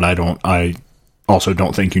developer, but I also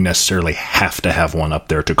don't think you necessarily have to have one up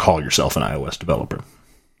there to call yourself an iOS developer.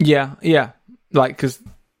 Yeah. Like, because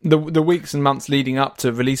the weeks and months leading up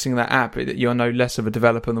to releasing that app, you're no less of a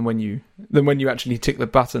developer than when you actually tick the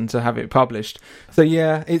button to have it published. So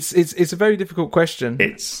yeah, it's a very difficult question.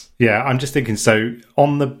 I'm just thinking. So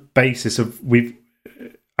on the basis of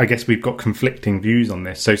I guess we've got conflicting views on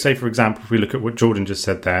this. So say for example, if we look at what Jordan just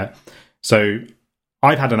said there. So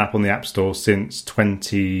I've had an app on the App Store since end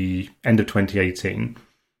of 2018.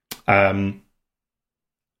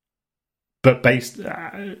 But based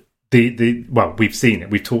we've seen it,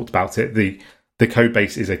 we've talked about it. The code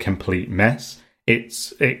base is a complete mess.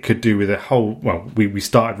 It could do with a whole. Well, we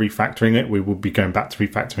started refactoring it. We will be going back to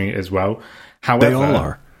refactoring it as well. However, they all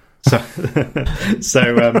are.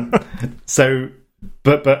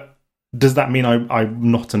 But does that mean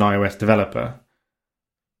I'm not an iOS developer,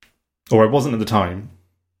 or I wasn't at the time?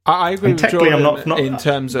 I agree with Jordan I'm not in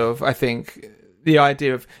terms of, I think, the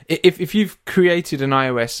idea of if you've created an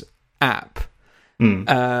iOS app,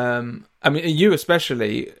 I mean, you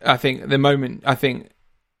especially, I think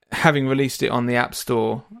having released it on the App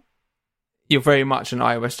Store, you're very much an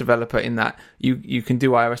iOS developer in that you can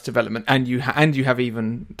do iOS development and you have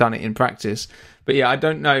even done it in practice. But yeah, I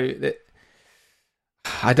don't know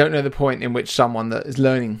the point in which someone that is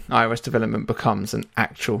learning iOS development becomes an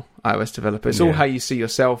actual iOS developer. It's all how you see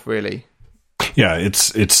yourself, really. Yeah,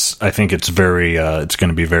 it's. I think it's very. It's going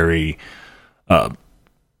to be very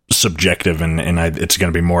subjective, and it's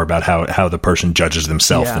going to be more about how the person judges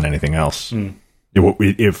themselves than anything else.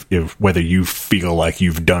 If whether you feel like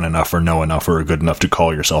you've done enough or know enough or are good enough to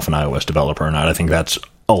call yourself an iOS developer or not, I think that's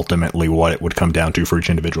ultimately what it would come down to for each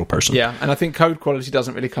individual person. Yeah, and I think code quality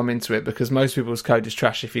doesn't really come into it because most people's code is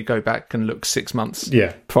trash if you go back and look 6 months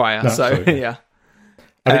prior. So yeah,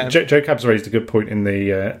 I think Joe Cabs raised a good point in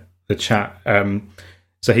the chat.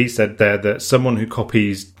 So he said there that someone who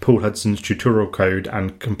copies Paul Hudson's tutorial code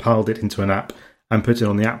and compiled it into an app and put it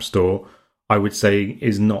on the App Store, I would say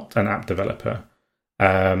is not an app developer.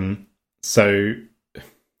 So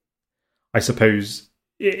I suppose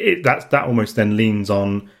that almost then leans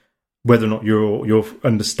on whether or not you're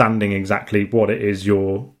understanding exactly what it is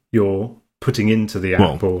you're putting into the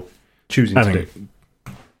app or choosing to do.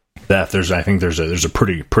 I think there's a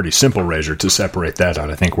pretty simple razor to separate that out.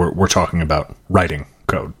 I think we're talking about writing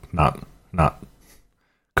code, not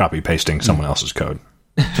copy pasting someone else's code.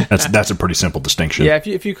 That's a pretty simple distinction. Yeah,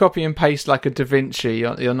 if you copy and paste like a Da Vinci,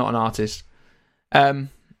 you're not an artist.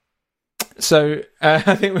 So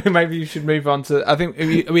I think maybe you should move on to. I think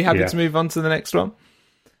are we happy to move on to the next one?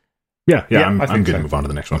 Yeah, I'm good to move on to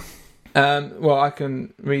the next one. Well, I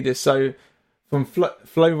can read this. So from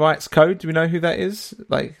Flow Writes Code, do we know who that is?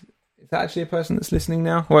 Like, is that actually a person that's listening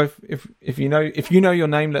now? Or if you know your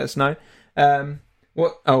name, let us know.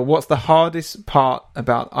 What's the hardest part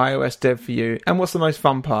about iOS dev for you, and what's the most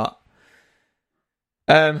fun part?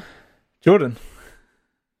 Jordan.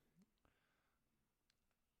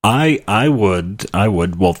 I would.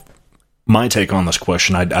 Well, my take on this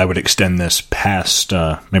question, I would extend this past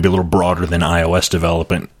maybe a little broader than iOS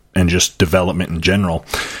development and just development in general.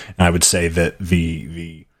 And I would say that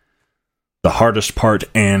the hardest part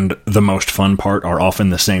and the most fun part are often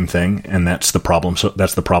the same thing, and that's the problem. So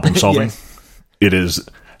that's the problem solving. Yes. It is.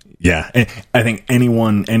 Yeah, I think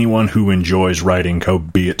anyone who enjoys writing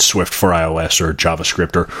code, be it Swift for iOS or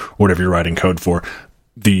JavaScript or whatever you're writing code for,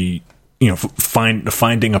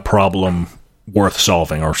 finding a problem worth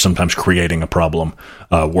solving, or sometimes creating a problem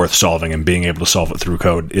worth solving, and being able to solve it through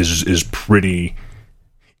code is pretty.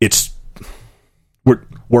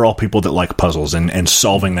 We're all people that like puzzles, and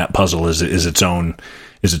solving that puzzle is its own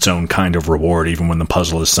kind of reward, even when the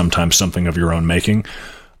puzzle is sometimes something of your own making.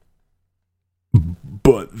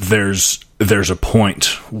 But there's a point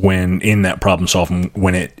when in that problem solving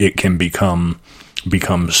when it can become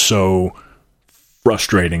so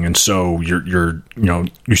frustrating, and so you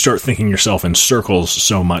start thinking yourself in circles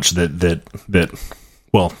so much that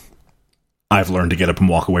well, I've learned to get up and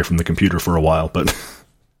walk away from the computer for a while, but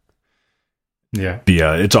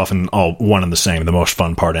it's often all one and the same, the most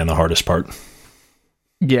fun part and the hardest part.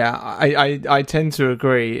 Yeah, I tend to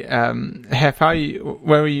agree. Hef,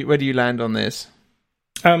 where do you land on this?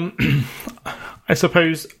 I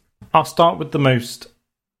suppose I'll start with the most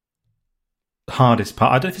hardest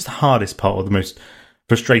part. I don't know if it's the hardest part or the most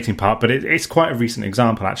frustrating part, but it's quite a recent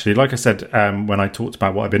example, actually. Like I said, when I talked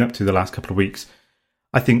about what I've been up to the last couple of weeks,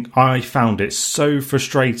 I think I found it so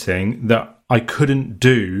frustrating that I couldn't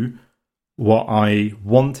do what I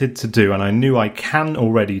wanted to do, and I knew I can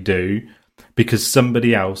already do because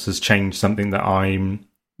somebody else has changed something that I'm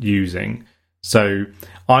using. So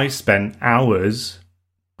I spent hours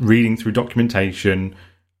reading through documentation,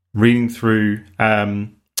 reading through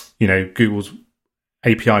Google's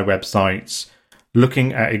API websites,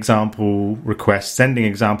 looking at example requests, sending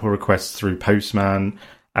example requests through Postman,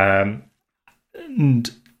 and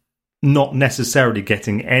not necessarily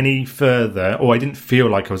getting any further, or I didn't feel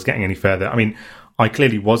like I was getting any further. I mean, I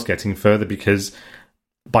clearly was getting further because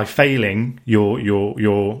by failing,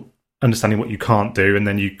 you're understanding what you can't do, and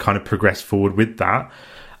then you kind of progress forward with that.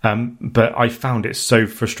 But I found it so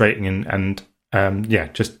frustrating and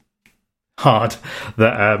just hard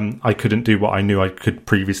that I couldn't do what I knew I could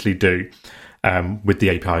previously do with the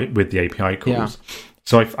API calls. Yeah.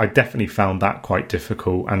 So I definitely found that quite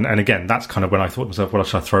difficult. And again, that's kind of when I thought to myself, well,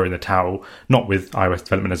 should I throw in the towel? Not with iOS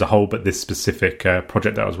development as a whole, but this specific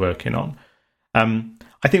project that I was working on.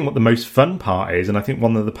 I think what the most fun part is, and I think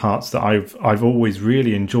one of the parts that I've always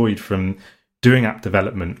really enjoyed from doing app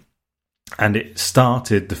development, and it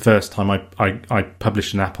started the first time I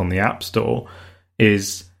published an app on the App Store,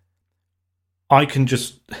 is I can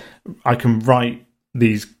write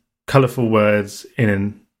these colourful words in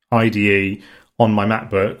an IDE on my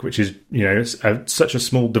MacBook, which is, such a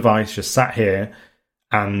small device, just sat here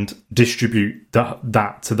and distribute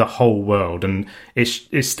that to the whole world. And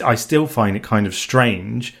I still find it kind of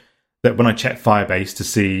strange that when I check Firebase to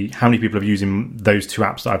see how many people are using those two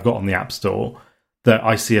apps that I've got on the App Store, that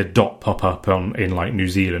I see a dot pop up in like New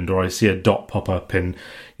Zealand, or I see a dot pop up in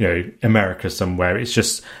America somewhere. It's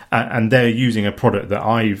just and they're using a product that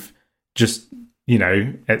I've just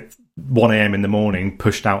at 1 a.m. in the morning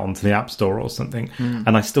pushed out onto the App Store or something.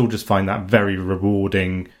 And I still just find that very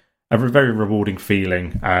rewarding, a very rewarding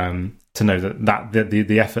feeling to know that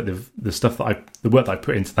the effort, the stuff the work that I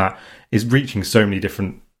put into that is reaching so many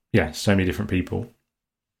different people.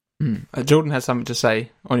 Jordan has something to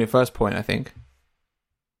say on your first point, I think.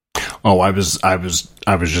 Oh, I was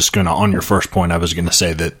just gonna, on your first point, I was gonna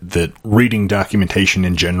say that reading documentation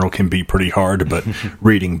in general can be pretty hard, but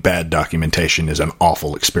reading bad documentation is an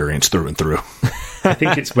awful experience through and through. I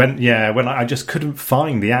think it's when I just couldn't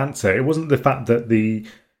find the answer. It wasn't the fact that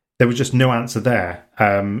there was just no answer there.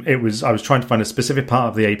 I was trying to find a specific part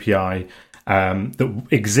of the API that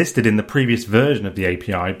existed in the previous version of the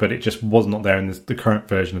API, but it just was not there in the current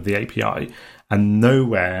version of the API, and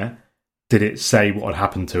nowhere did it say what had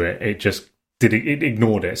happened to it. It just it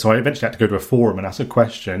ignored it. So I eventually had to go to a forum and ask a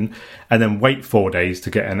question, and then wait 4 days to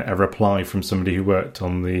get a reply from somebody who worked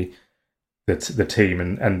on the team,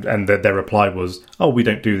 and their reply was, "Oh, we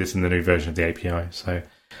don't do this in the new version of the API." So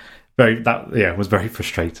was very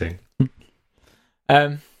frustrating.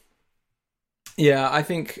 I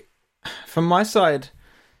think from my side,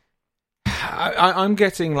 I'm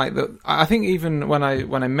getting like I think even when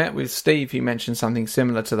I met with Steve, he mentioned something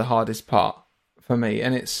similar to the hardest part for me,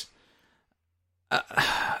 and it's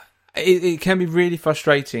it can be really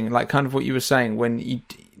frustrating, like kind of what you were saying, when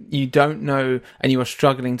you don't know and you are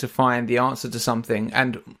struggling to find the answer to something,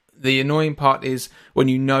 and the annoying part is when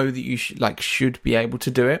you know that you should be able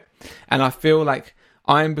to do it. And I feel like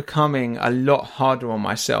I'm becoming a lot harder on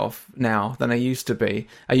myself now than I used to be.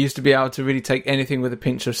 I used to be able to really take anything with a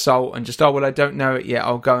pinch of salt and just, I don't know it yet,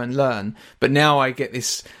 I'll go and learn. But now I get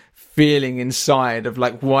this feeling inside of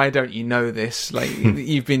like, why don't you know this? Like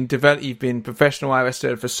you've been professional iOS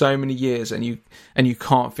developer for so many years, and you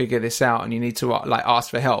can't figure this out, and you need to ask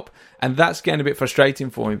for help. And that's getting a bit frustrating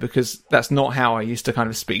for me, because that's not how I used to kind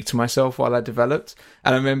of speak to myself while I developed.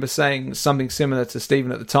 And I remember saying something similar to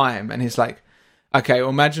Stephen at the time, and he's like, okay, well,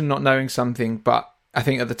 imagine not knowing something, but I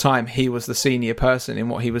think at the time he was the senior person in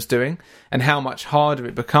what he was doing, and how much harder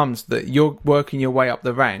it becomes that you're working your way up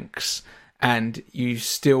the ranks, and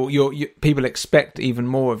people expect even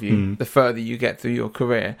more of you the further you get through your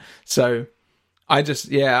career. So I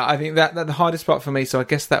think that the hardest part for me, so I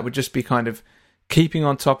guess that would just be kind of keeping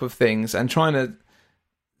on top of things and trying to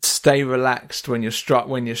stay relaxed when you're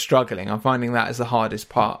struggling. I'm finding that is the hardest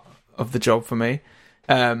part of the job for me.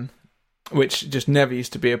 Which just never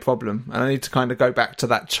used to be a problem. And I need to kind of go back to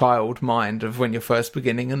that child mind of when you're first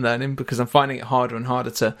beginning and learning, because I'm finding it harder and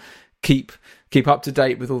harder to keep up to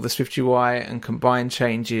date with all the SwiftUI and Combine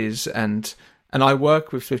changes. And I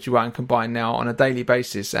work with SwiftUI and Combine now on a daily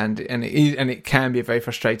basis, and it can be a very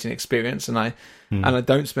frustrating experience. And I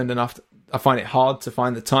don't spend enough. I find it hard to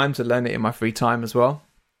find the time to learn it in my free time as well.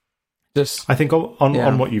 I think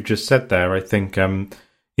on what you've just said there, I think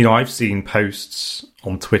I've seen posts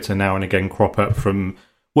on Twitter now and again crop up from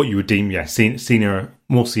what you would deem, more senior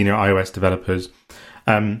iOS developers,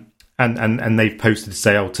 and they've posted to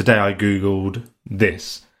say, "Oh, today I googled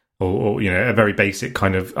this," or a very basic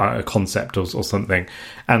kind of concept or something.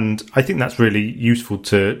 And I think that's really useful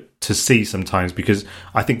to see sometimes, because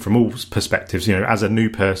I think from all perspectives, as a new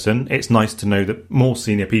person, it's nice to know that more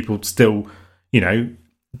senior people still,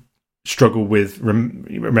 struggle with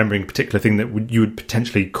remembering a particular thing that you would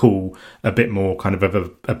potentially call a bit more kind of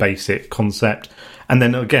a basic concept. And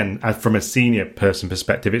then again, from a senior person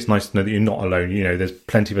perspective, it's nice to know that you're not alone. There's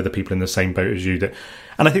plenty of other people in the same boat as you.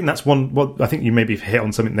 And I think that's I think you maybe hit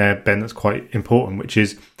on something there, Ben, that's quite important, which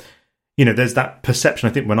is, there's that perception,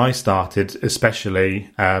 I think, when I started especially,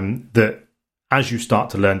 that as you start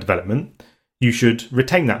to learn development, you should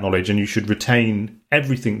retain that knowledge and you should retain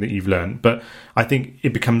everything that you've learned. But I think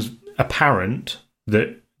it becomes apparent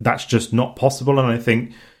that that's just not possible, and I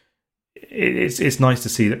think it's nice to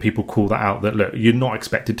see that people call that out, that look, you're not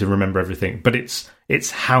expected to remember everything, but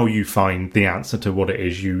it's how you find the answer to what it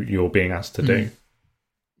is you're being asked to do.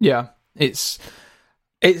 Yeah, it's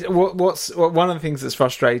what's one of the things that's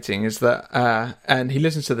frustrating is that and he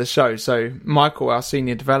listens to the show, so Michael, our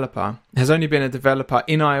senior developer, has only been a developer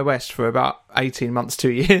in iOS for about 18 months,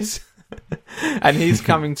 2 years. And he's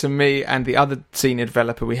coming to me and the other senior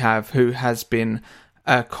developer we have, who has been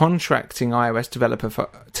a contracting iOS developer for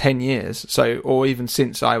 10 years, or even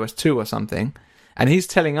since iOS 2 or something, and he's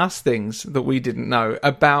telling us things that we didn't know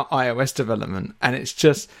about iOS development, and it's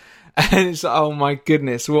oh my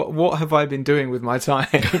goodness, what have I been doing with my time?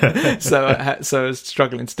 so I was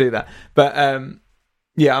struggling to do that, but I'm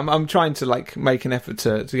trying to like make an effort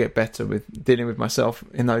to get better with dealing with myself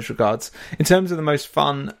in those regards. In terms of the most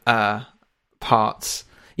fun parts,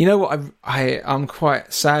 you know what, I'm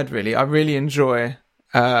quite sad really. I really enjoy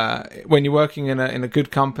when you're working in a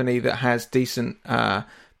good company that has decent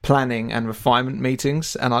planning and refinement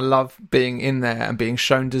meetings, and I love being in there and being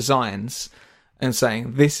shown designs and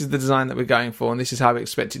saying, this is the design that we're going for and this is how we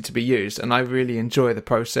expect it to be used. And I really enjoy the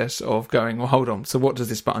process of going, well, hold on, so what does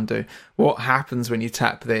this button do? What happens when you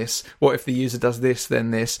tap this? What if the user does this, then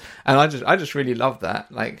this? And I just really love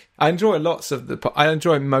that. Like, I enjoy most of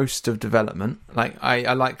development. Like,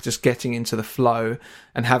 I like just getting into the flow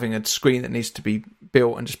and having a screen that needs to be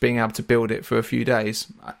built and just being able to build it for a few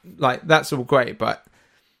days. Like, that's all great, but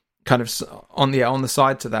kind of on the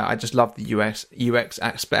side to that, I just love the UX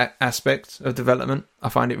aspect of development. I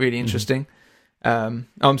find it really interesting.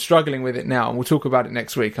 I'm struggling with it now, and we'll talk about it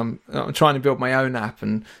next week. I'm trying to build my own app,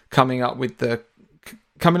 and coming up with the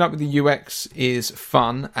UX is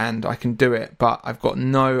fun, and I can do it, but I've got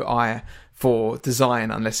no eye for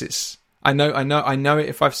design unless it's. I know it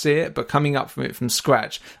if I see it, but coming up from it from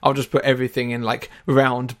scratch, I'll just put everything in like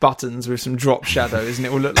round buttons with some drop shadows, and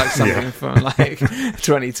it will look like something from like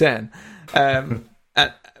 2010.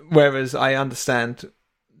 Whereas I understand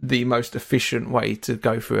the most efficient way to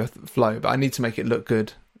go through a flow, but I need to make it look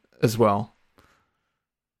good as well.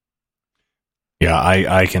 Yeah,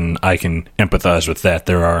 I can empathize with that.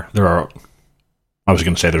 There are. I was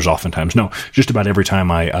going to say there's oftentimes. No, just about every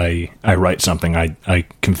time I write something, I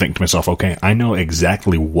can think to myself, okay, I know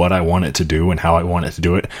exactly what I want it to do and how I want it to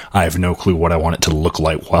do it. I have no clue what I want it to look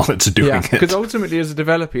like while it's doing it. Because ultimately, as a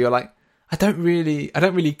developer, you're like, I don't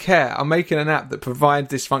really care. I'm making an app that provides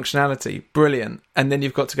this functionality. Brilliant. And then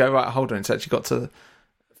you've got to go, right, hold on, it's actually got to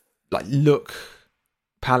like look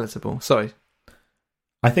palatable. Sorry.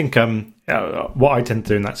 I think what I tend to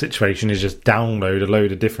do in that situation is just download a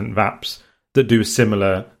load of different apps that do a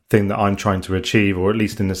similar thing that I'm trying to achieve, or at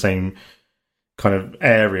least in the same kind of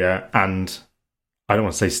area, and I don't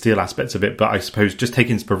want to say steal aspects of it, but I suppose just take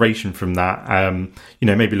inspiration from that.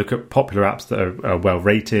 Maybe look at popular apps that are well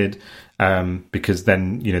rated, because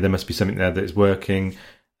then there must be something there that is working.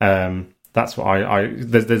 That's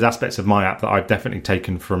what there's aspects of my app that I've definitely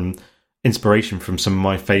taken from inspiration from some of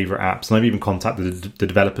my favorite apps, and I've even contacted the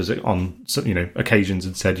developers on occasions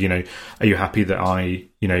and said, are you happy that I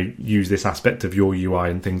use this aspect of your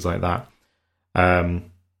UI and things like that. I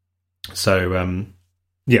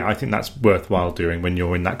think that's worthwhile doing when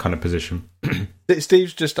you're in that kind of position.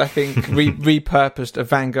 Steve's just, I think, repurposed a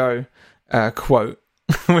Van Gogh quote,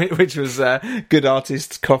 which was good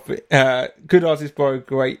artists copy, good artists borrow,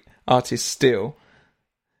 great artists steal.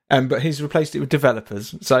 But he's replaced it with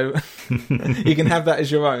developers, so you can have that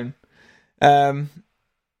as your own.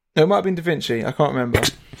 It might have been Da Vinci, I can't remember.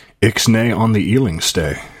 Ixnay on the Ealing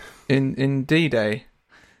stay. Indeed,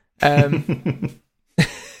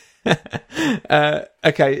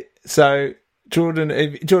 okay, so Jordan,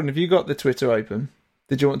 have you got the Twitter open?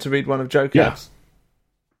 Did you want to read one of Joe Cab's?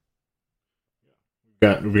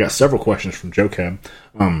 Yeah. We got several questions from Joe Cab.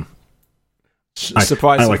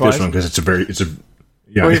 Surprise! I like this one because it's a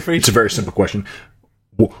very simple question.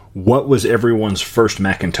 What was everyone's first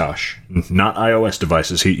Macintosh? Not iOS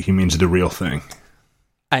devices. He means the real thing.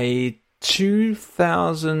 A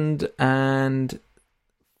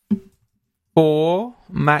 2004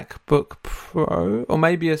 MacBook Pro, or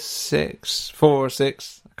maybe a 4 or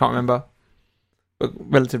 6. I can't remember, but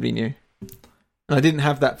relatively new. And I didn't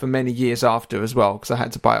have that for many years after as well, because I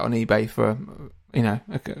had to buy it on eBay for a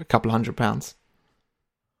couple £100.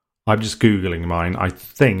 I'm just Googling mine. I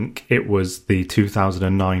think it was the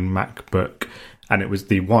 2009 MacBook, and it was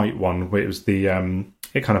the white one. Where it was the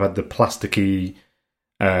it kind of had the plasticky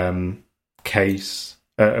case,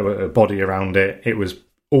 a body around it. It was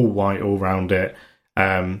all white all around it.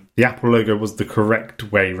 The Apple logo was the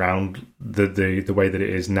correct way round, the way that it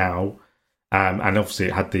is now, and obviously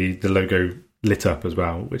it had the logo lit up as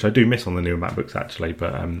well, which I do miss on the newer MacBooks actually,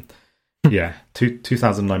 but. Yeah,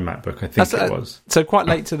 2009 MacBook, I think it was. So quite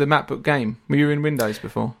late to the MacBook game. Were you in Windows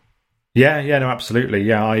before? Yeah, no, absolutely.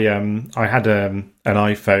 Yeah, I had an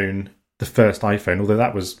iPhone, the first iPhone, although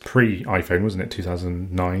that was pre-iPhone, wasn't it?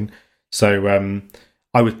 2009. So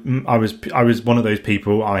I was one of those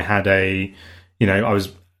people. I had I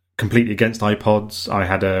was completely against iPods. I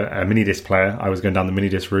had a mini disc player. I was going down the mini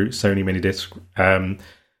disc route, Sony mini disc.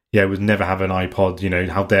 would never have an iPod.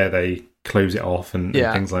 How dare they close it off and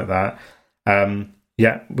things like that.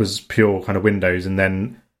 Was pure kind of Windows, and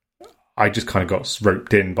then I just kind of got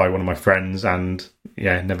roped in by one of my friends, and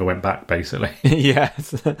never went back, basically.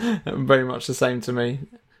 Yes, very much the same to me.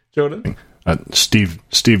 Jordan? Steve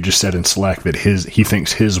just said in Slack that he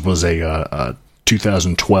thinks his was a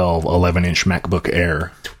 2012 11-inch MacBook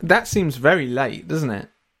Air. That seems very late, doesn't it,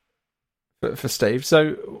 for Steve?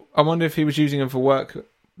 So I wonder if he was using them for work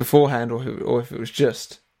beforehand, or if it was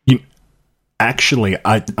just... Actually,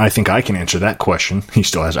 I think I can answer that question. He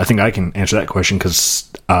still has. I think I can answer that question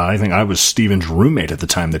because I think I was Steven's roommate at the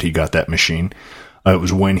time that he got that machine. It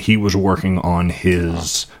was when he was working on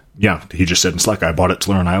his... Yeah, he just said in Slack, I bought it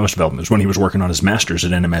to learn iOS development. It was when he was working on his master's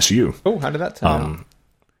at NMSU. Oh, how did that turn out?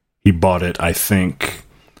 He bought it, I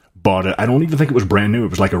don't even think it was brand new.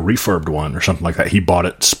 It was like a refurbed one or something like that. He bought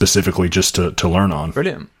it specifically just to learn on.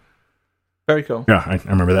 Brilliant. Very cool. Yeah, I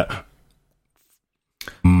remember that.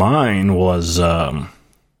 Mine was,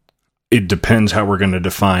 it depends how we're going to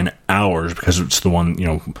define ours, because it's the one,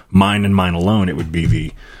 mine and mine alone, it would be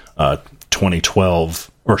the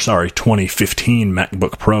 2015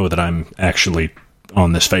 MacBook Pro that I'm actually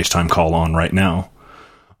on this FaceTime call on right now.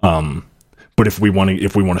 But if we want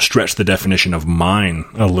to stretch the definition of mine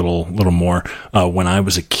a little more, when I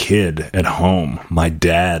was a kid at home, my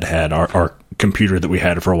dad had our computer that we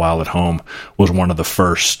had for a while at home was one of the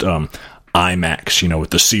first iMacs,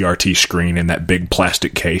 with the CRT screen and that big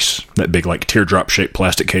plastic case, that big like teardrop shaped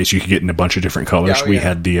plastic case you could get in a bunch of different colors. We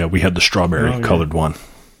had the strawberry colored one.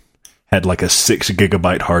 Had like a 6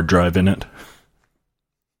 gigabyte hard drive in it.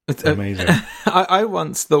 It's amazing. I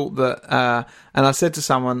once thought that, and I said to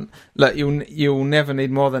someone, look, you'll never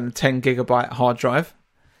need more than a 10 gigabyte hard drive,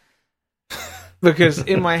 because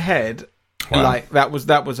in my head, like that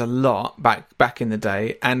was a lot back in the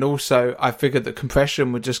day, and also I figured that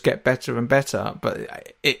compression would just get better and better. But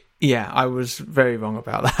I was very wrong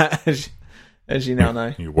about that, as you now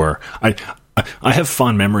know. You were. I have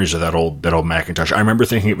fond memories of that old Macintosh. I remember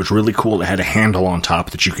thinking it was really cool. It had a handle on top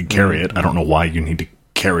that you could carry it. I don't know why you need to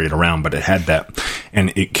carry it around, but it had that,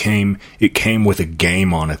 and it came with a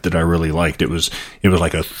game on it that I really liked. It was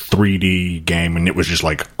like a 3D game, and it was just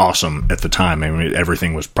like awesome at the time. I mean,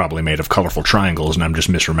 everything was probably made of colorful triangles, and I'm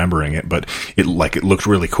just misremembering it, but it looked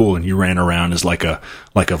really cool, and you ran around as like a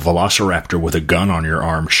velociraptor with a gun on your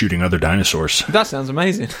arm shooting other dinosaurs. That sounds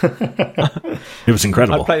amazing. It was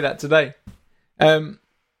incredible. I'd play that today.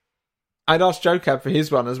 I'd asked JoCab for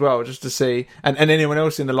his one as well, just to see, and anyone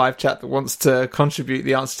else in the live chat that wants to contribute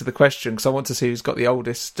the answer to the question, because I want to see who's got the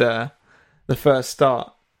oldest, the first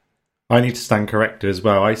start. I need to stand corrected as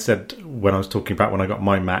well. I said when I was talking about when I got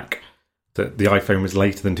my Mac that the iPhone was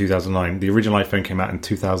later than 2009. The original iPhone came out in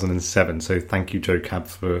 2007, so thank you, JoCab,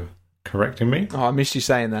 for correcting me. Oh, I missed you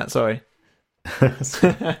saying that, sorry.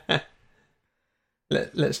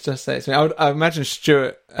 Let's just say it. I imagine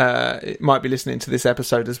Stuart might be listening to this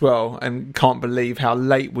episode as well and can't believe how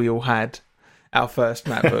late we all had our first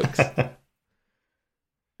MacBooks.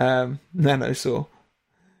 Nanosaur.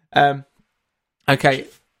 Okay,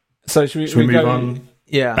 so should we move go on?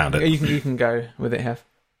 Yeah, you can go with it, Hef.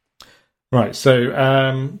 Right, so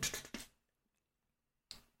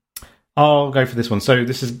I'll go for this one. So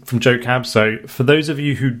this is from JoCab. So for those of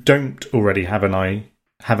you who don't already have an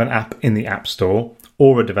app in the App Store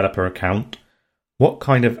or a developer account, what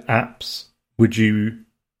kind of apps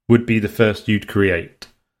would be the first you'd create?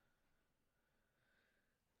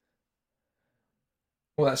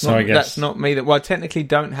 Well, that's not me. I technically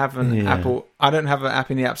don't have an Apple. I don't have an app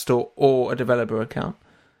in the App Store or a developer account.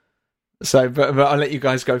 So, but I'll let you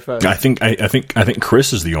guys go first. I think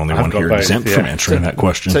Chris is the only one here exempt from answering that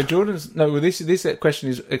question. So Jordan's this question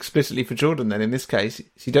is explicitly for Jordan. Then in this case,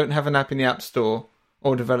 if you don't have an app in the App Store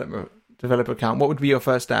or developer account, what would be your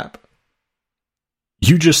first app?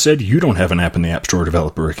 You just said you don't have an app in the App Store or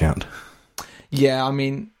developer account. Yeah, I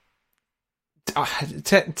mean,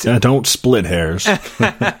 don't split hairs.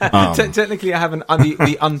 Technically, I have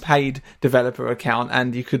the unpaid developer account,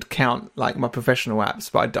 and you could count like my professional apps,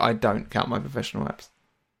 but I don't count my professional apps.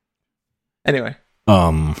 Anyway,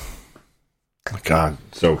 God.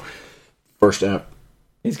 So, first app.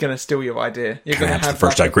 He's going to steal your idea. You're going to have the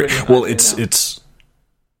first app. Well, it's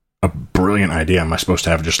a brilliant idea. Am I supposed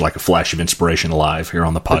to have just like a flash of inspiration live here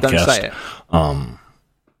on the podcast? But don't say it.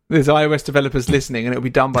 There's iOS developers listening, and it'll be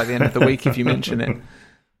done by the end of the week if you mention it.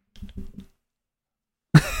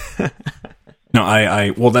 No,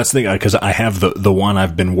 well, that's the thing, because I have the one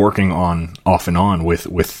I've been working on off and on with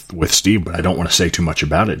Steve, but I don't want to say too much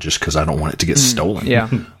about it just because I don't want it to get stolen. Yeah.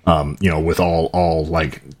 With all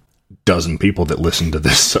like dozen people that listen to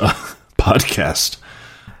this podcast.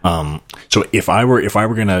 So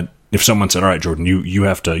if someone said, all right, Jordan, you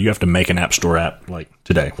have to make an App Store app like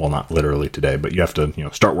today. Well, not literally today, but you have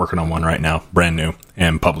to, start working on one right now, brand new,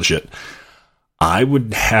 and publish it. I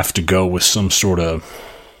would have to go with some sort of...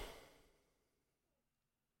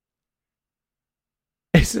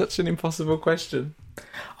 It's such an impossible question.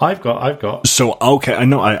 I've got. So, okay, I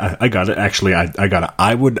know, I got it. Actually, I got it.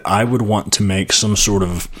 I would want to make some sort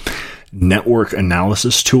of network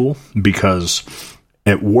analysis tool, because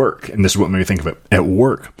at work, and this is what made me think of it, at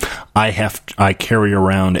work, I carry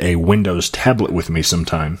around a Windows tablet with me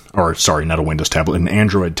sometime, or sorry, not a Windows tablet, an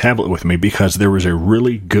Android tablet with me, because there was a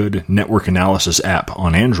really good network analysis app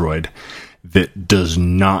on Android that does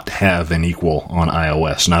not have an equal on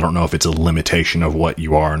iOS. And I don't know if it's a limitation of what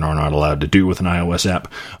you are and are not allowed to do with an iOS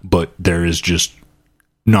app, but there is just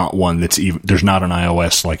not one that's even, there's not an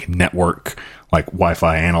iOS like network, like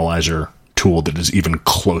Wi-Fi analyzer tool that is even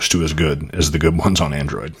close to as good as the good ones on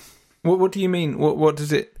Android. What do you mean? What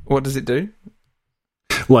does it do?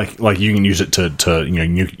 Like you can use it to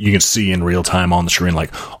you can see in real time on the screen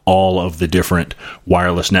like all of the different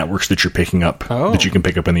wireless networks that you're picking up, that you can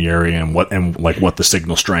pick up in the area, and what the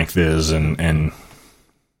signal strength is, and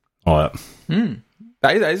all that.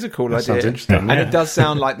 That is a cool idea. Sounds interesting, and it does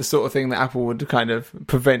sound like the sort of thing that Apple would kind of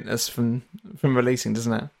prevent us from releasing,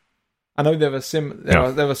 doesn't it? I know there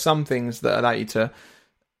were some things that allow you to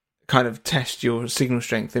kind of test your signal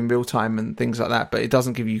strength in real time and things like that, but it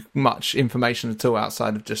doesn't give you much information at all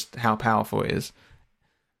outside of just how powerful it is.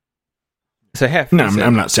 So,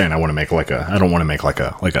 I'm not saying I want to make I don't want to make like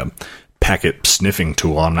a packet sniffing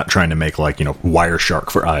tool. I'm not trying to make Wireshark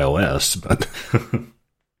for iOS, but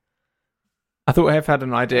I thought Hef had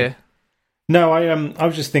an idea. No, I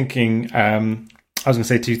was just thinking. I was going to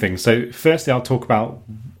say two things. So, firstly, I'll talk about,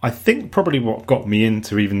 I think, probably what got me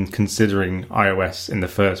into even considering iOS in the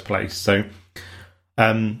first place. So,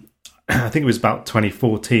 I think it was about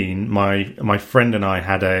 2014. My friend and I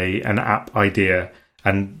had an app idea,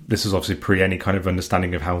 and this was obviously pre any kind of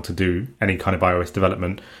understanding of how to do any kind of iOS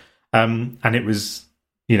development. And it was,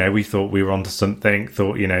 we thought we were onto something.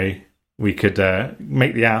 Thought, we could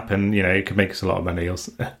make the app, and it could make us a lot of money.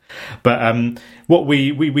 But what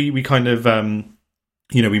we kind of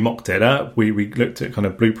we mocked it up. We looked at kind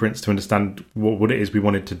of blueprints to understand what it is we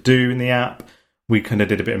wanted to do in the app. We kind of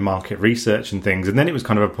did a bit of market research and things. And then it was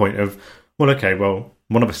kind of a point of, one of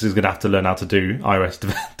us is going to have to learn how to do iOS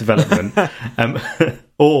development.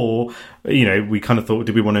 Or, we kind of thought,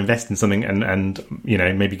 do we want to invest in something and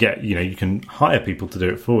maybe get, you can hire people to do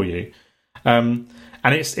it for you. And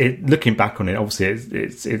looking back on it, obviously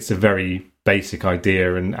it's a very basic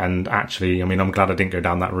idea, and actually, I'm glad I didn't go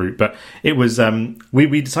down that route. But it was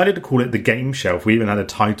we decided to call it the Game Shelf. We even had a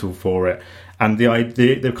title for it, and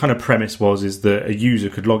the kind of premise is that a user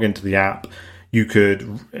could log into the app. You could,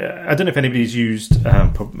 I don't know if anybody's used.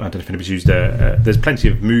 There's plenty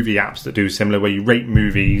of movie apps that do similar, where you rate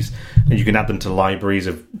movies and you can add them to libraries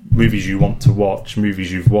of movies you want to watch,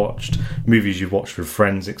 movies you've watched with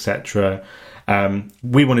friends, etc.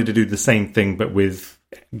 We wanted to do the same thing, but with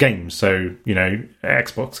games. So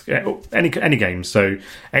Xbox, any games. So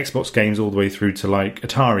Xbox games all the way through to like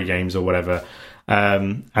Atari games or whatever.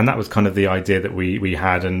 And that was kind of the idea that we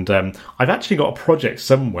had. And I've actually got a project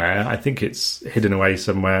somewhere. I think it's hidden away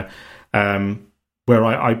somewhere. Where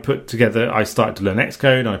I started to learn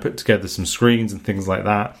Xcode, and I put together some screens and things like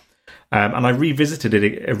that. And I revisited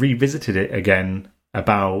it again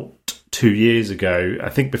about 2 years ago. I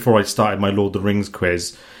think before I started my Lord of the Rings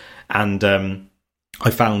quiz, and I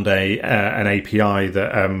found an API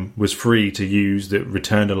that was free to use that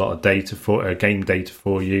returned a lot of data for game data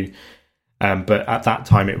for you. But at that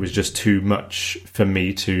time, it was just too much for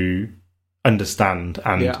me to understand,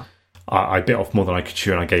 and I bit off more than I could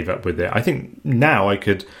chew, and I gave up with it. I think now I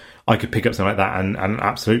could pick up something like that and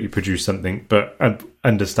absolutely produce something. But I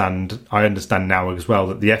understand now as well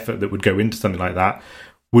that the effort that would go into something like that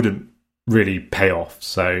wouldn't really pay off.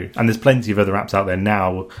 So, and there's plenty of other apps out there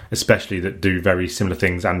now, especially that do very similar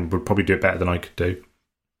things and would probably do it better than I could do.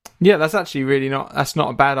 Yeah, that's actually that's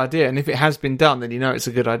not a bad idea. And if it has been done, then it's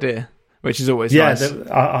a good idea, which is always nice.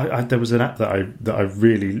 There was an app that I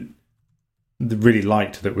really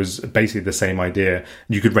liked that was basically the same idea.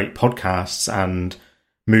 You could rate podcasts and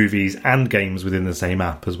movies and games within the same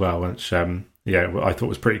app as well, which I thought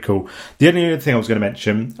was pretty cool. The only other thing I was going to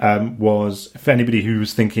mention was for anybody who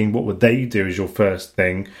was thinking, what would they do as your first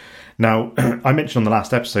thing? Now, I mentioned on the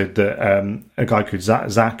last episode that a guy called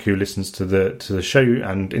Zach, who listens to the show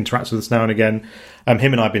and interacts with us now and again,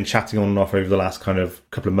 him and I have been chatting on and off over the last kind of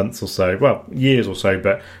couple of months or so, well, years or so,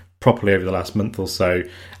 but properly over the last month or so.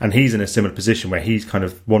 And he's in a similar position where he's kind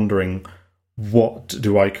of wondering what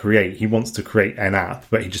do I create? He wants to create an app,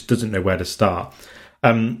 but he just doesn't know where to start.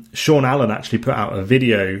 Sean Allen actually put out a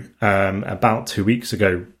video about 2 weeks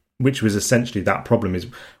ago, which was essentially that problem: is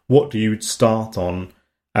what do you start on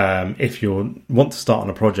if you want to start on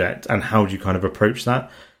a project, and how do you kind of approach that?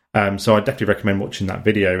 So I definitely recommend watching that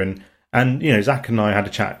video. And Zach and I had a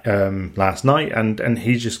chat last night, and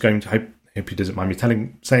he's just going to hope he doesn't mind me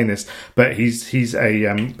saying this, but he's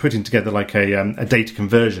putting together like a data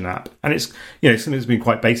conversion app, and it's something that's been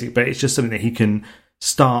quite basic, but it's just something that he can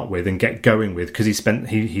start with and get going with, because he's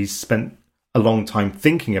spent a long time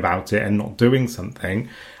thinking about it and not doing something.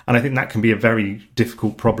 And I think that can be a very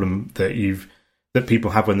difficult problem that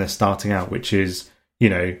people have when they're starting out, which is,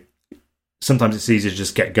 sometimes it's easier to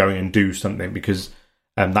just get going and do something, because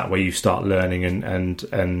that way you start learning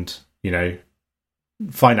and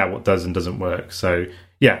find out what does and doesn't work. So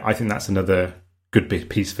yeah, I think that's another good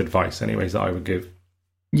piece of advice anyways that I would give.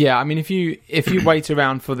 Yeah, I mean, if you wait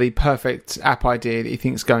around for the perfect app idea that you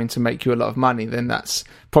think is going to make you a lot of money, then that's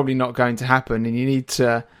probably not going to happen. And you need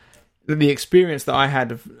to... The experience that I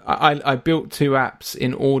had I built 2 apps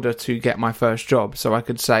in order to get my first job. So I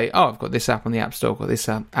could say, I've got this app on the App Store, I've got this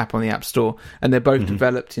app on the App Store. And they're both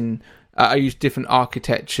developed in... I used different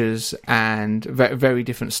architectures and very, very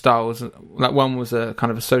different styles. Like one was a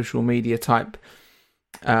kind of a social media type...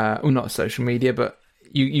 well, not social media, but...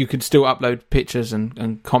 You could still upload pictures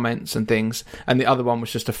and comments and things, and the other one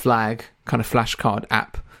was just a flag kind of flashcard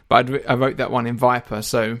app. But I wrote that one in Viper,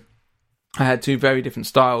 so I had 2 very different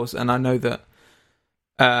styles. And I know that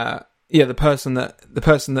the person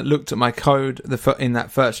that looked at my code in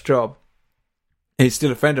that first job is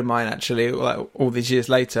still a friend of mine, actually, like all these years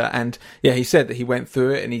later. And yeah, he said that he went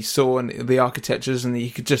through it and he saw the architectures, and you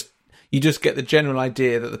just get the general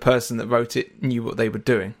idea that the person that wrote it knew what they were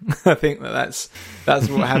doing. I think that's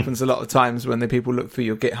what happens a lot of times when the people look through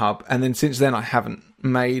your GitHub. And then since then, I haven't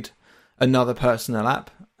made another personal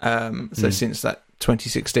app. Since that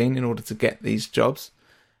 2016, in order to get these jobs,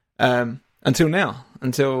 until now,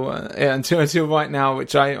 until right now,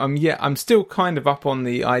 which I'm still kind of up on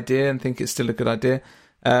the idea and think it's still a good idea.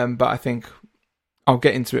 But I think I'll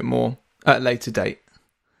get into it more at a later date.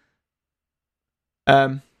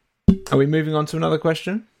 Are we moving on to another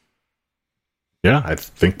question? Yeah, I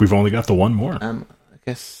think we've only got the one more. I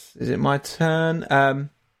guess, is it my turn?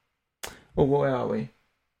 Where are we?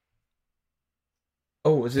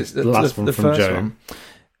 Oh, is it the last one from first Joe? One?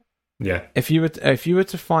 Yeah. If you were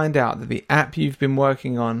to find out that the app you've been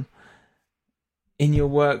working on in your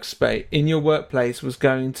workplace was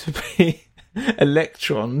going to be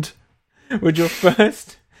electroned, would your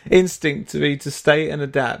first instinct to be to stay and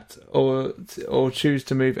adapt, or choose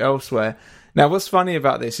to move elsewhere? Now, what's funny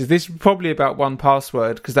about this is probably about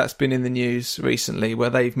 1Password, because that's been in the news recently, where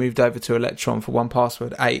they've moved over to Electron for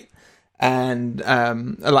 1Password 8, and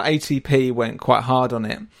ATP went quite hard on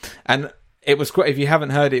it. And it was quite, if you haven't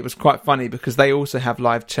heard it, it was quite funny, because they also have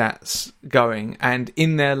live chats going, and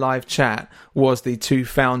in their live chat was the 2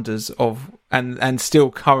 founders of and still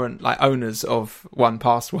current owners of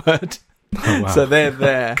 1Password. Oh, wow. So they're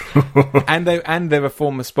there, and they're a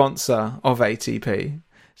former sponsor of ATP.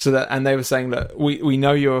 And they were saying, look, we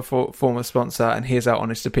know you're a former sponsor, and here's our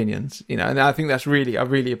honest opinions. And I think I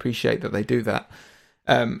really appreciate that they do that.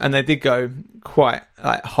 And they did go quite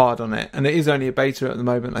hard on it, and it is only a beta at the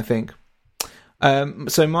moment, I think.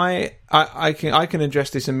 So I can address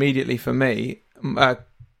this immediately for me.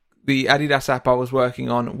 The Adidas app I was working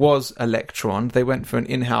on was Electron. They went for an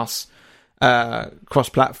in-house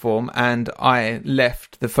cross-platform, and I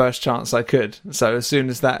left the first chance I could. So as soon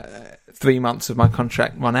as that 3 months of my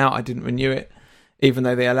contract run out, I didn't renew it, even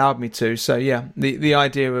though they allowed me to. So yeah, the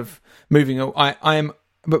idea of moving,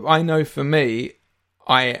 but I know for me,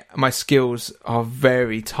 my skills are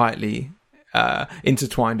very tightly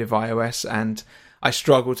intertwined with iOS, and I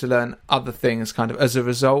struggle to learn other things kind of as a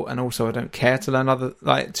result, and also I don't care to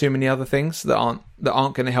learn too many other things that aren't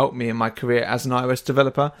going to help me in my career as an iOS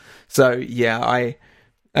developer. So yeah, I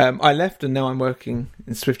left, and now I'm working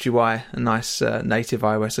in SwiftUI, a nice native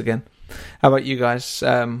iOS again. How about you guys?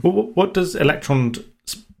 What does Electron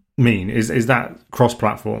mean? Is that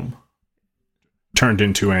cross-platform? Turned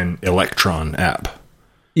into an Electron app.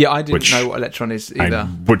 Yeah, I didn't know what Electron is either.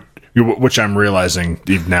 Which I'm realizing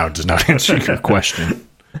now does not answer your question.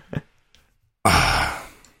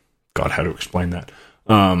 God, how to explain that?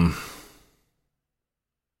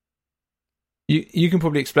 You can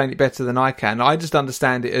probably explain it better than I can. I just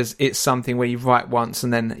understand it as it's something where you write once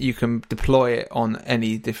and then you can deploy it on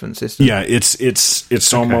any different system. Yeah, it's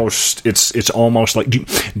okay. almost like.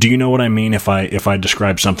 Do you know what I mean if I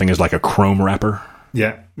describe something as like a Chrome wrapper?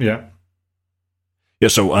 Yeah. Yeah,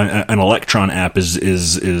 so an Electron app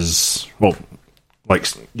is well, like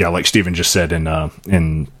Steven just said in our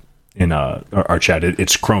chat,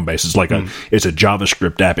 it's Chrome based. It's like it's a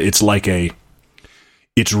JavaScript app.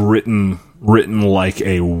 It's written like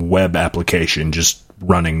a web application, just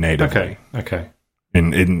running natively. Okay.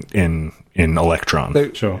 In Electron.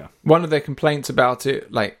 So, Sure. yeah. One of their complaints about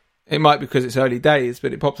it, like, it might be because it's early days,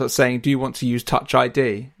 but it pops up saying, do you want to use Touch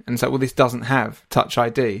ID? And it's like, well, this doesn't have Touch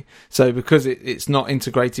ID. So because it's not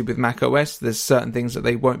integrated with Mac OS, there's certain things that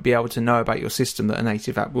they won't be able to know about your system that a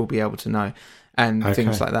native app will be able to know, and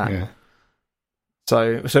things like that. Yeah.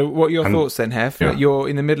 So what are your thoughts then, Hef? Yeah. You're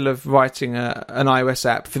in the middle of writing an iOS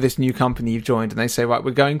app for this new company you've joined, and they say, right,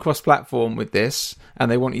 we're going cross-platform with this, and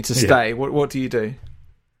they want you to stay. Yeah. What do you do?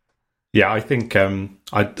 Yeah, I think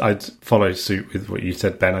I'd follow suit with what you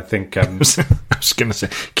said, Ben. I think I was going to say,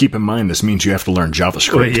 keep in mind this means you have to learn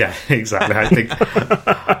JavaScript. Well, yeah, exactly.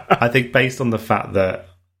 I think based on the fact that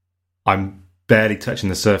I'm barely touching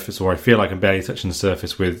the surface, or I feel like I'm barely touching the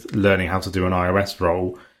surface with learning how to do an iOS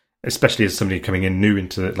role, especially as somebody coming in new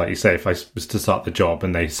into it, like you say, if I was to start the job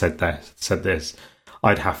and they said this,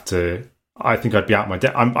 I'd have to. I think I'd be out my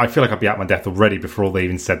depth. I feel like I'd be out my depth already before they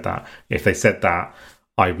even said that. If they said that,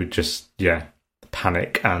 I would just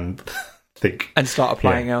panic and think And start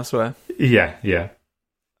applying elsewhere. Yeah.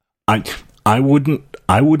 I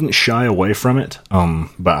wouldn't shy away from it.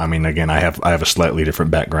 But I mean, again, I have a slightly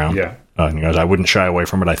different background. Yeah. Guys, I wouldn't shy away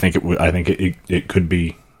from it. I think it could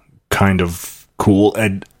be kind of cool.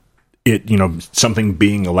 And something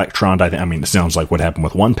being Electron. I mean, it sounds like what happened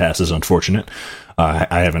with OnePass is unfortunate.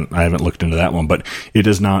 I haven't looked into that one, but it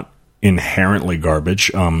is not inherently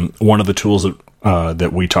garbage. One of the tools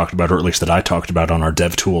that we talked about, or at least that I talked about on our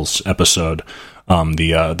DevTools episode,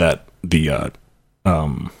 the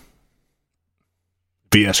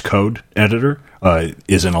VS Code editor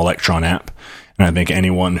is an Electron app, and I think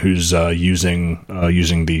anyone who's using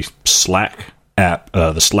the Slack app,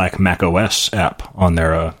 the Slack Mac OS app on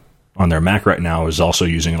their Mac right now is also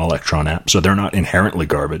using an Electron app, so they're not inherently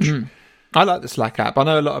garbage. I like the Slack app. I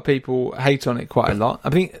know a lot of people hate on it quite a lot. I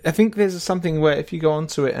think there's something where if you go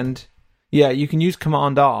onto it and you can use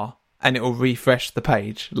Command R and it will refresh the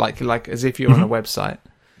page like as if you're on a website.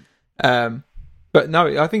 But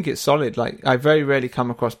no, I think it's solid. Like, I very rarely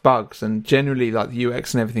come across bugs, and generally, like, the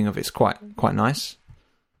UX and everything of it's quite nice,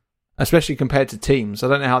 especially compared to Teams. I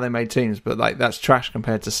don't know how they made Teams, but like that's trash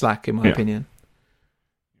compared to Slack, in my opinion.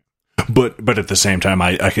 But at the same time,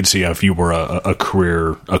 I could see if you were a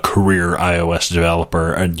career iOS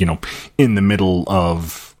developer, and in the middle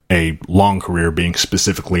of a long career being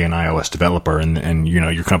specifically an iOS developer, and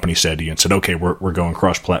your company said okay, we're going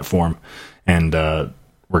cross platform, and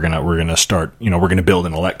we're gonna start, we're gonna build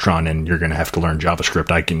an Electron, and you're gonna have to learn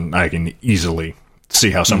JavaScript. I can easily see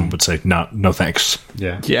how someone would say no thanks.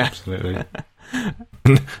 Yeah, absolutely.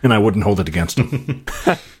 And I wouldn't hold it against them.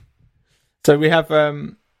 So we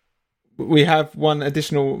have one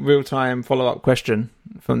additional real-time follow-up question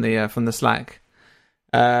from the Slack.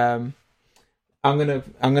 I'm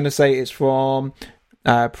gonna say it's from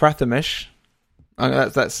Prathamesh.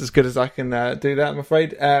 That's as good as I can do that, I'm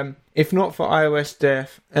afraid. If not for iOS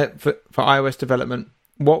for iOS development,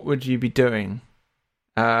 what would you be doing?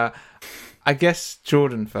 I guess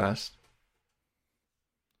Jordan first.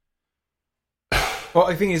 Well,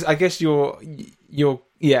 the thing is, I guess you're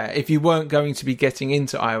if you weren't going to be getting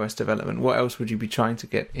into iOS development, what else would you be trying to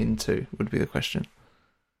get into? Would be the question.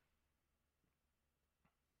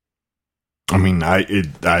 I mean,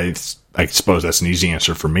 I suppose that's an easy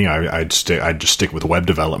answer for me. I'd just stick with web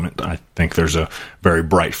development. I think there's a very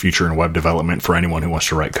bright future in web development for anyone who wants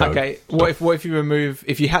to write code. Okay, what if you remove,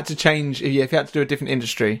 if you had to change, if you had to do a different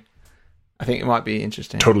industry? I think it might be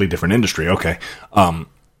interesting. Totally different industry. Okay.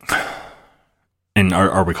 And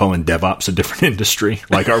are we calling DevOps a different industry?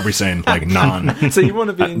 Like, are we saying like non? So you want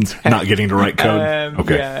to be in not getting to write code?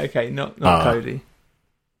 Okay. Yeah. Okay. Not Cody.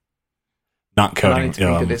 Not coding. I need to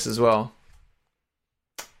think of this as well.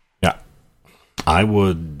 Yeah, I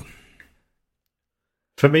would.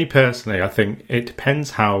 For me personally, I think it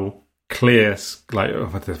depends how clear. Like,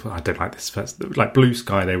 I don't like this first. Like blue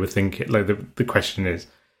sky, they would think it. Like the question is.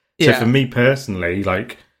 So for me personally,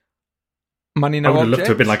 like money, no I would object. love to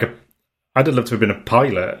have been like a. I'd have loved to have been a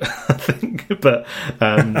pilot, I think, but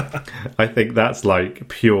I think that's like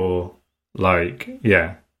pure, like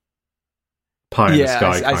pie in the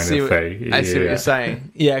sky kind of thing. I see what you're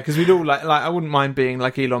saying. Yeah, because we'd all like I wouldn't mind being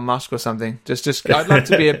like Elon Musk or something. Just I'd love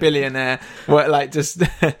to be a billionaire, where like just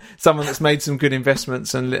someone that's made some good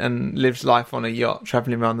investments and lives life on a yacht,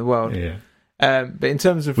 traveling around the world. Yeah. But in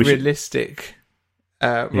terms of realistic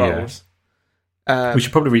roles. We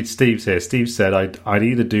should probably read Steve's here. Steve said, I'd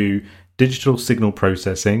either do digital signal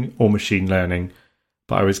processing or machine learning,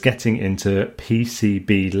 but I was getting into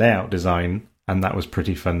PCB layout design, and that was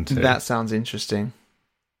pretty fun too. That sounds interesting.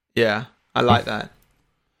 Yeah, I like that.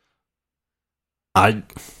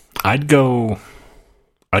 I'd go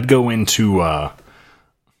into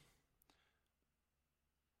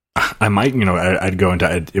I might, I'd go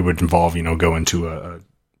into, it would involve, go into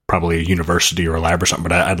probably a university or a lab or something,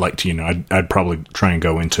 but I'd like to, I'd probably try and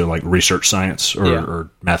go into like research science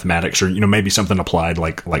or mathematics or, maybe something applied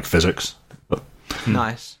like physics. But,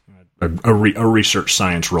 nice. A research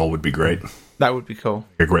science role would be great. That would be cool.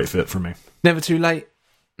 A great fit for me. Never too late.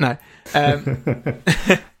 No.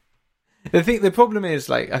 The problem is,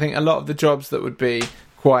 like, I think a lot of the jobs that would be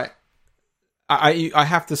quite, I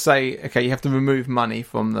have to say, okay, you have to remove money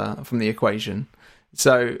from the equation.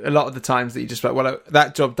 So a lot of the times that you just like, well,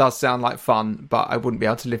 that job does sound like fun, but I wouldn't be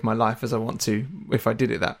able to live my life as I want to if I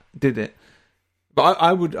did it. But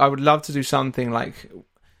I would love to do something like,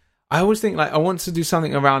 I always think like I want to do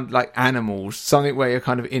something around like animals, something where you're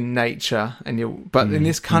kind of in nature but in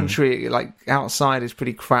this country, like outside is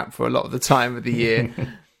pretty crap for a lot of the time of the year.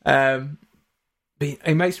 But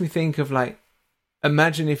it makes me think of like,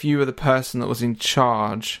 imagine if you were the person that was in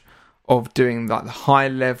charge of doing like the high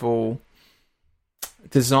level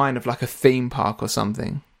design of like a theme park or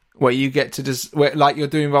something, where you get to just like you're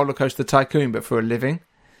doing Roller Coaster Tycoon but for a living,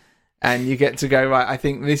 and you get to go, right, I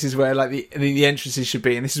think this is where like the entrances should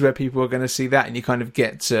be, and this is where people are going to see that, and you kind of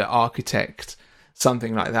get to architect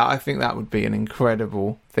something like that. I think that would be an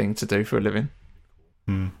incredible thing to do for a living.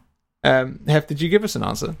 Hef, did you give us an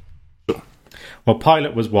answer? Well,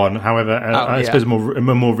 pilot was one. However, I suppose a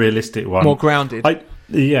more realistic one, more grounded. I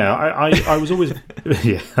was always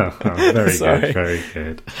very good, very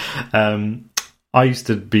good. I used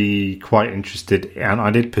to be quite interested, and I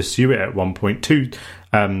did pursue it at one point too.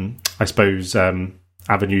 I suppose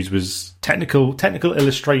avenues was technical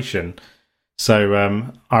illustration.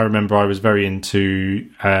 So I remember I was very into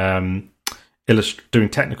doing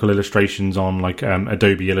technical illustrations on like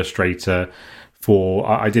Adobe Illustrator.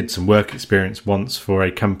 I did some work experience once for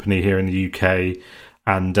a company here in the UK,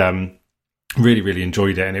 and really, really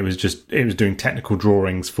enjoyed it. And it was doing technical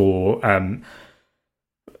drawings for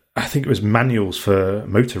I think it was manuals for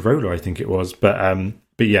Motorola, I think it was.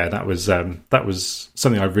 But yeah, that was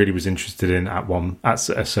something I really was interested in at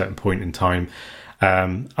a certain point in time,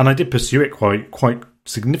 and I did pursue it quite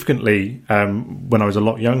significantly when I was a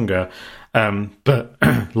lot younger. But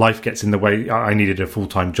life gets in the way. I needed a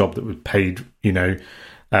full-time job that was paid,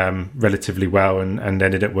 relatively well, and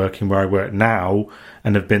ended up working where I work now,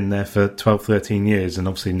 and have been there for 12, 13 years, and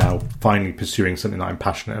obviously now finally pursuing something that I'm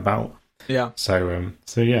passionate about. Yeah. So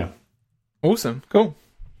yeah. Awesome. Cool.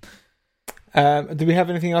 Do we have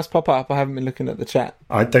anything else pop up? I haven't been looking at the chat.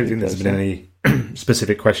 I don't think there's been any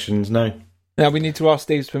specific questions, no. Now we need to ask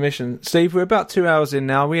Steve's permission. Steve, we're about 2 hours in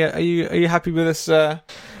now. Are you happy with us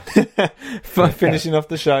for finishing off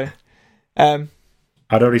the show? I'd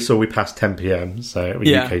already saw we passed 10 p.m, so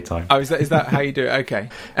UK time. Oh, is that how you do it? Okay.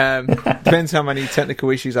 Depends how many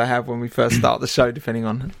technical issues I have when we first start the show, depending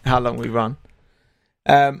on how long we run.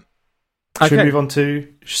 Should we move on to...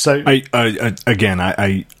 So I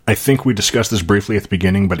think we discussed this briefly at the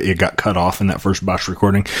beginning, but it got cut off in that first Bosch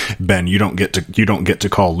recording. Ben, you don't get to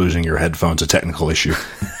call losing your headphones a technical issue.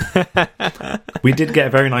 We did get a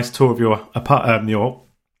very nice tour of your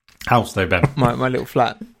house, though, Ben. My little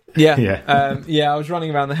flat. Yeah. Yeah. I was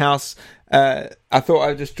running around the house. I thought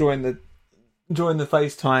I'd just join the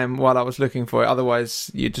FaceTime while I was looking for it. Otherwise,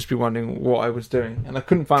 you'd just be wondering what I was doing, and I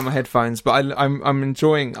couldn't find my headphones. But I'm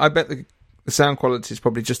enjoying. I bet the sound quality is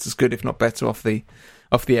probably just as good, if not better, off the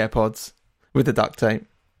AirPods with the duct tape.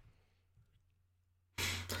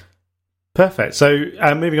 Perfect. So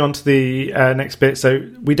moving on to the next bit. So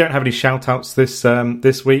we don't have any shout-outs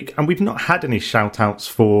this week, and we've not had any shout-outs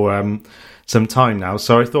for some time now.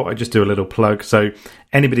 So I thought I'd just do a little plug. So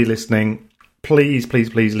anybody listening, please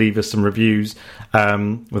leave us some reviews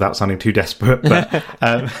without sounding too desperate. But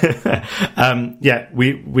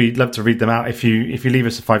we'd love to read them out. If you leave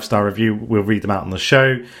us a 5-star review, we'll read them out on the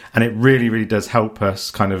show, and it really, really does help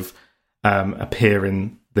us kind of appear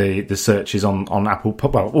in the searches on Apple,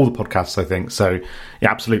 well, all the podcasts, I think. So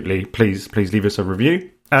yeah, absolutely, please leave us a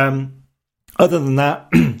review. Other than that,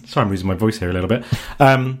 sorry, I'm losing my voice here a little bit.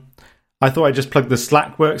 I thought I'd just plug the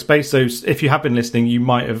Slack workspace. So if you have been listening, you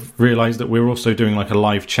might have realised that we're also doing like a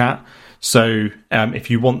live chat. So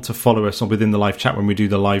if you want to follow us within the live chat when we do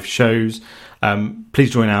the live shows,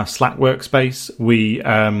 please join our Slack workspace. The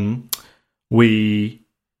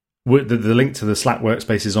link to the Slack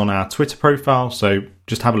workspace is on our Twitter profile. So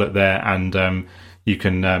just have a look there, and you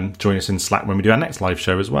can join us in Slack when we do our next live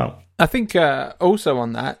show as well. I think also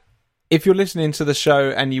on that, if you're listening to the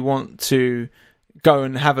show and you want to go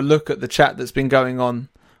and have a look at the chat that's been going on,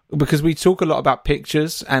 because we talk a lot about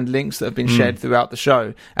pictures and links that have been shared throughout the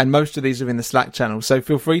show, and most of these are in the Slack channel. So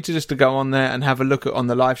feel free to go on there and have a look on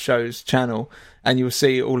the live show's channel, and you'll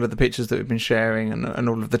see all of the pictures that we've been sharing and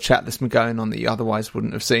all of the chat that's been going on that you otherwise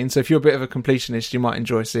wouldn't have seen. So if you're a bit of a completionist, you might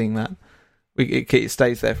enjoy seeing that. It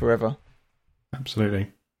stays there forever.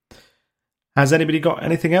 Absolutely. Has anybody got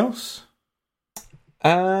anything else?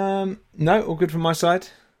 No, all good from my side.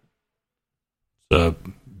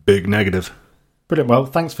 Big negative. Brilliant. Well,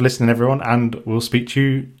 thanks for listening, everyone, and we'll speak to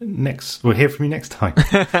you next. We'll hear from you next time.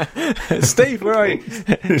 Steve, where are you?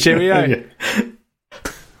 Cheerio.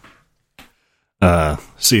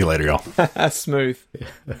 See you later, y'all. Smooth.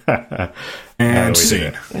 And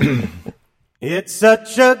scene. It's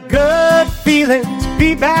such a good feeling to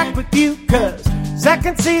be back with you, 'cause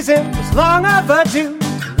second season was long overdue.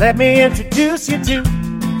 Let me introduce you to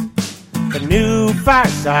the new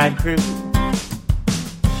Fireside crew.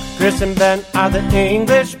 Chris and Ben are the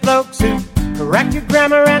English blokes who correct your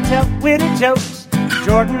grammar and tell witty jokes.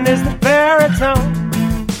 Jordan is the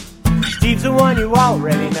baritone. Steve's the one you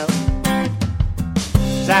already know.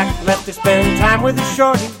 Zach left to spend time with the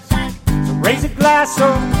shorties, so raise a glass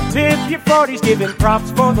or tip your 40s. Giving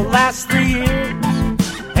props for the last 3 years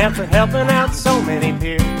and for helping out so many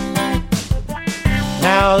peers.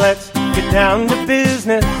 Now let's get down to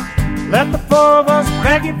business. Let the four of us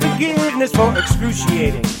beg your forgiveness for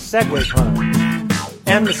excruciating segue puns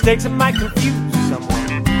and mistakes that might confuse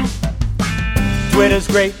someone. Twitter's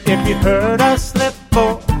great if you've heard us slip,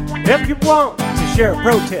 or if you want to share a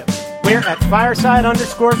pro tip, we're at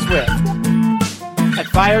Fireside_Swift. At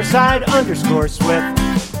Fireside_Swift.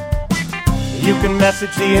 You can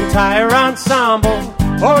message the entire ensemble,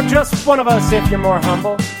 or just one of us if you're more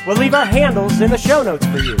humble. We'll leave our handles in the show notes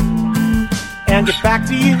for you and get back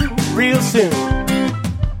to you real soon.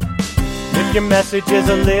 If your message is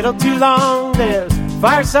a little too long, there's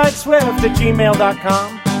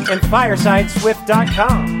firesideswift@gmail.com and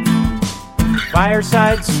firesideswift.com.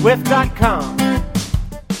 Firesideswift.com.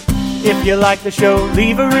 If you like the show,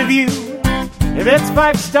 leave a review. If it's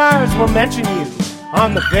 5 stars, we'll mention you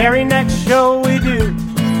on the very next show we do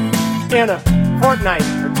in a fortnight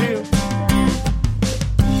or two.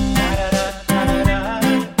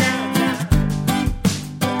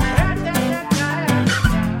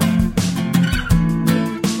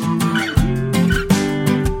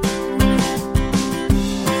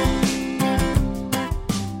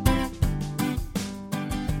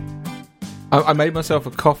 I made myself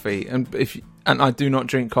a coffee, and I do not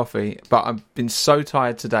drink coffee, but I've been so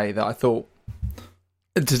tired today that I thought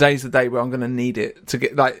today's the day where I'm going to need it to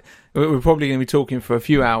get, like, we're probably going to be talking for a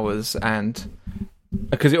few hours, and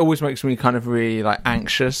because it always makes me kind of really like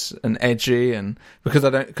anxious and edgy, and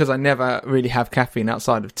because I never really have caffeine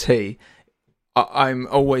outside of tea, I'm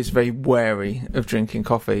always very wary of drinking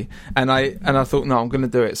coffee, and I thought, no, I'm going to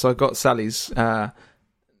do it. So I got Sally's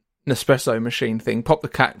Nespresso machine thing, popped the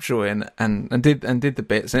capsule in, and did the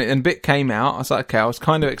bits, and a bit came out. I was like, okay, I was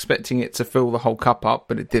kind of expecting it to fill the whole cup up,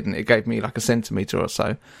 but it didn't. It gave me like a centimetre or so,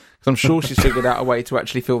 because I'm sure she's figured out a way to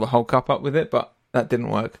actually fill the whole cup up with it, but that didn't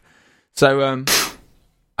work. So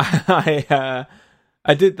I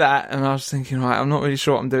did that, and I was thinking, right, I'm not really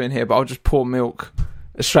sure what I'm doing here, but I'll just pour milk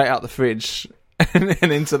straight out the fridge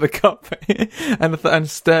and into the cup and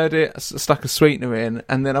stirred it, stuck a sweetener in,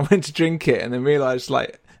 and then I went to drink it, and then realised,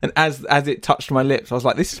 like, and as it touched my lips, I was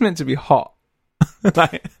like, this is meant to be hot.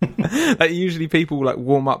 like usually people like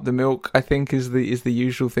warm up the milk, I think is the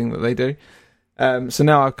usual thing that they do. So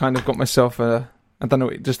now I've kind of got myself I don't know,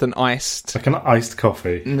 just an iced, like an iced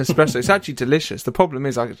coffee, an espresso. It's actually delicious. The problem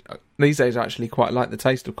is, these days I actually quite like the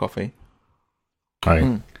taste of coffee. I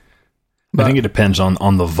think it depends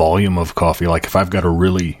on the volume of coffee. Like if I've got a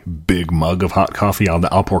really big mug of hot coffee,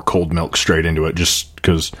 I'll pour cold milk straight into it, just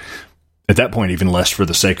because at that point, even less for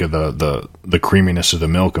the sake of the creaminess of the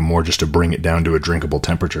milk and more just to bring it down to a drinkable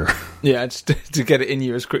temperature. Yeah, just to get it in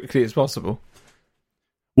you as quickly as possible.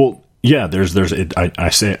 Well, yeah, there's it. I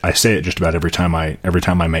say it just about every time I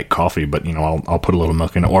make coffee, but you know, I'll put a little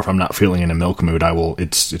milk in it, or if I'm not feeling in a milk mood, I will.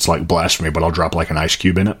 It's like blasphemy, but I'll drop like an ice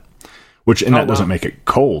cube in it, that doesn't make it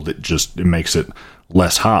cold. It makes it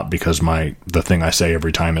less hot, because the thing I say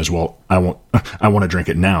every time is, well, I want to drink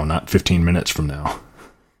it now, not 15 minutes from now.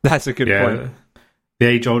 That's a good point. The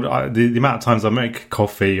age-old, the amount of times I make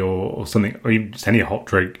coffee or something, or even just any hot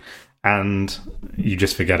drink, and you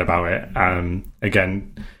just forget about it.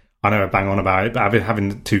 Again, I know I bang on about it, but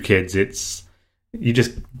having 2 kids, you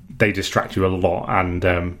just they distract you a lot. And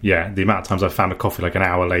the amount of times I've found a coffee like an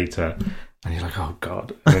hour later, and you're like, oh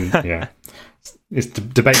god, and then, it's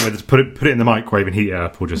debating whether to put it in the microwave and heat it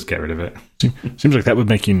up or just get rid of it. Seems like that would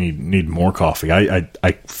make you need more coffee.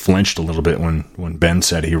 I flinched a little bit when Ben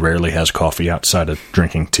said he rarely has coffee outside of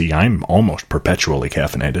drinking tea. I'm almost perpetually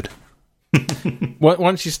caffeinated.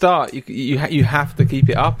 Once you start, you have to keep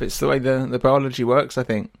it up. It's the way the biology works, I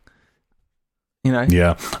think. You know.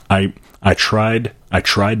 Yeah, I tried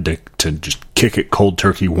to just kick it cold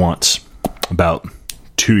turkey once about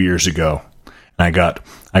 2 years ago, and I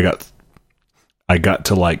got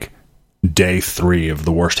to like day 3 of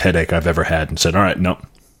the worst headache I've ever had, and said, "All right, nope,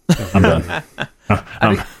 I'm done.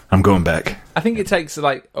 I'm going back." I think it takes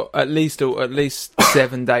like at least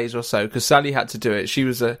 7 days or so, because Sally had to do it. She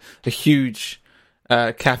was a huge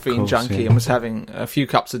caffeine junkie and was having a few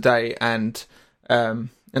cups a day, and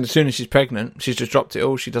as soon as she's pregnant, she's just dropped it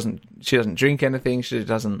all. She doesn't drink anything. She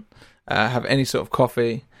doesn't have any sort of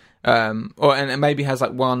coffee, and it maybe has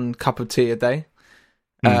like 1 cup of tea a day,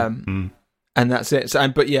 and that's it.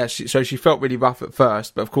 So, she felt really rough at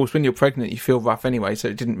first, but of course, when you're pregnant, you feel rough anyway. So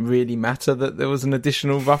it didn't really matter that there was an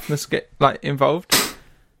additional roughness involved.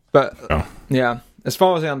 But as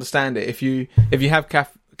far as I understand it, if you have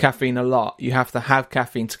caffeine a lot, you have to have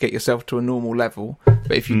caffeine to get yourself to a normal level.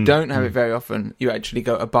 But if you don't have it very often, you actually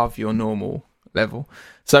go above your normal level.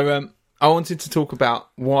 So I wanted to talk about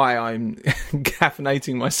why I'm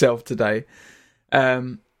caffeinating myself today,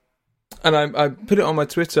 and I put it on my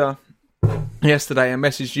Twitter yesterday and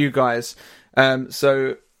messaged you guys.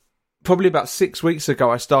 So probably about 6 weeks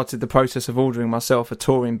ago, I started the process of ordering myself a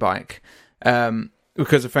touring bike,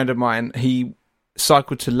 because a friend of mine, he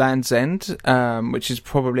cycled to Land's End, which is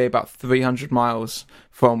probably about 300 miles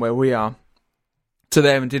from where we are, to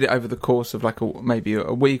there, and did it over the course of like maybe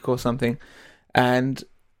a week or something. And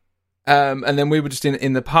then we were just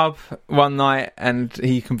in the pub one night, and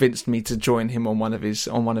he convinced me to join him on one of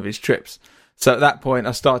his trips. So at that point,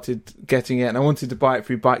 I started getting it, and I wanted to buy it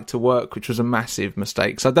through Bike to Work, which was a massive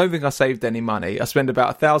mistake. So I don't think I saved any money. I spent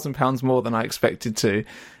about £1,000 more than I expected to,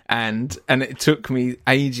 and it took me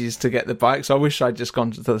ages to get the bike. So I wish I'd just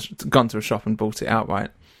gone to a shop and bought it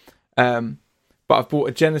outright. But I've bought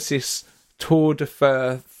a Genesis Tour de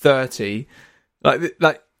Fer 30.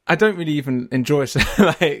 Like I don't really even enjoy it.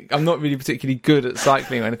 Like, I'm not really particularly good at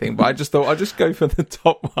cycling or anything, but I just thought I'll just go for the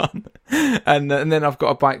top one, and then I've got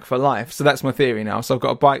a bike for life. So that's my theory now. So I've got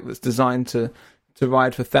a bike that's designed to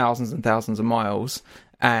ride for thousands and thousands of miles,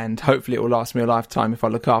 and hopefully it will last me a lifetime if I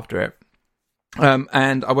look after it.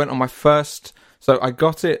 And I went on my first. So I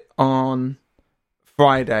got it on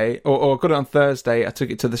Friday, or I got it on Thursday. I took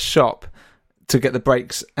it to the shop to get the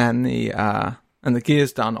brakes and the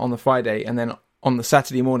gears done on the Friday, and then on the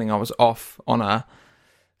Saturday morning, I was off on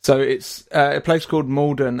so it's a place called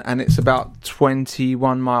Malden, and it's about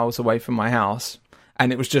 21 miles away from my house.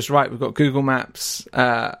 And it was just right. We've got Google Maps,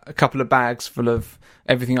 a couple of bags full of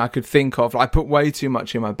everything I could think of. I put way too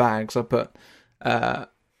much in my bags. I put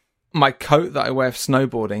my coat that I wear for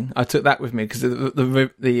snowboarding. I took that with me because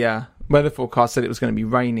the weather forecast said it was going to be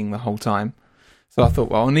raining the whole time. So I thought,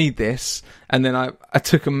 well, I'll need this. And then I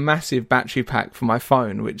took a massive battery pack for my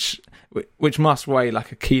phone, which must weigh like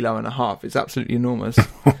 1.5 kilos. It's absolutely enormous,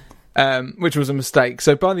 which was a mistake.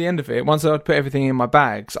 So by the end of it, once I'd put everything in my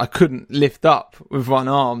bags, I couldn't lift up with one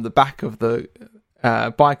arm the back of the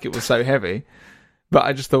bike. It was so heavy. But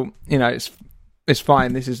I just thought, it's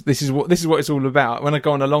fine. This is what it's all about. When I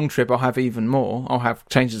go on a long trip, I'll have even more. I'll have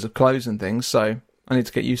changes of clothes and things. So I need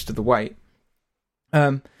to get used to the weight.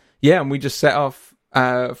 And we just set off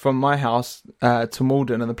from my house to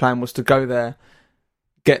Malden, and the plan was to go there,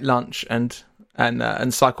 get lunch, and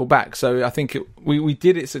cycle back. So I think we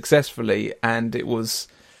did it successfully, and it was,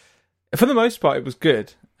 for the most part, it was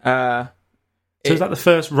good. So is that the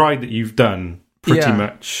first ride that you've done, pretty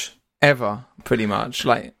much ever? Pretty much,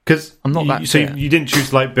 like, because I'm not that. So you didn't choose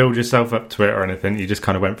to like build yourself up to it or anything. You just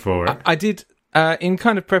kind of went for it. I did in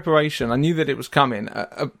kind of preparation. I knew that it was coming,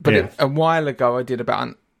 but a while ago I did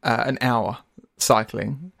about an hour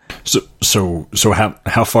cycling. So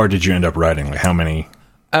how far did you end up riding? Like how many?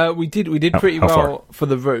 We did pretty well for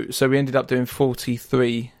the route. So we ended up doing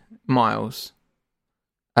 43 miles.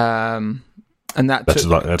 And that's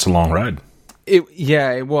a long ride.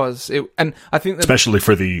 It was. And I think that, especially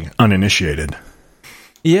for the uninitiated.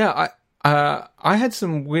 Yeah, I had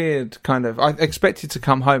some weird kind of. I expected to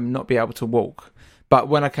come home and not be able to walk, but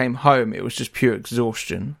when I came home, it was just pure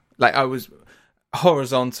exhaustion. Like I was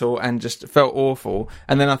horizontal and just felt awful.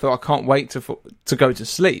 And then I thought, I can't wait to go to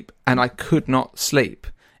sleep, and I could not sleep.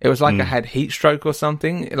 It was like I had heat stroke or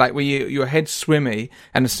something, like where your head's swimmy,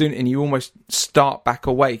 and you almost start back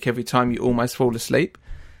awake every time you almost fall asleep.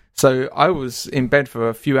 So I was in bed for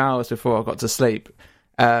a few hours before I got to sleep,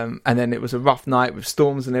 and then it was a rough night with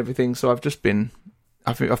storms and everything. So I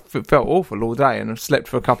felt awful all day, and I've slept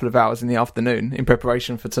for a couple of hours in the afternoon in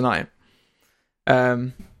preparation for tonight.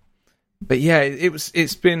 But yeah, it was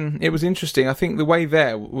interesting. I think the way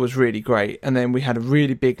there was really great, and then we had a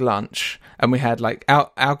really big lunch, and we had like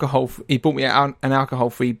alcohol. He bought me an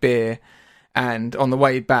alcohol-free beer, and on the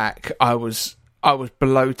way back, I was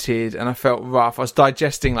bloated and I felt rough. I was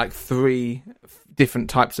digesting like 3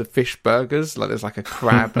 different types of fish burgers. Like there's like a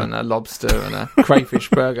crab and a lobster and a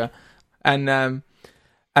crayfish burger, and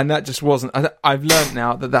that just wasn't. I've learned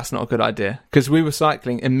now that that's not a good idea, because we were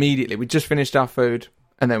cycling immediately. We just finished our food.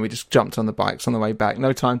 And then we just jumped on the bikes on the way back.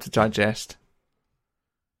 No time to digest.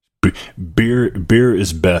 Beer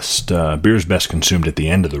is best. Beer is best consumed at the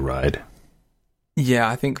end of the ride. Yeah,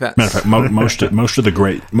 I think that's. Matter of fact, most of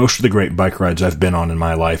the great bike rides I've been on in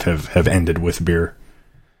my life have ended with beer.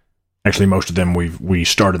 Actually, most of them we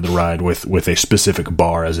started the ride with a specific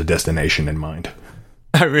bar as a destination in mind.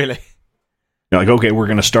 Oh, really? Like, okay, we're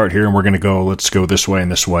going to start here, and we're going to go. Let's go this way, and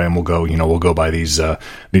we'll go. We'll go by these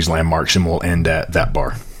landmarks, and we'll end at that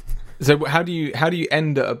bar. So, how do you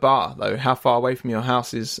end at a bar though? How far away from your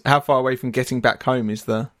house how far away from getting back home is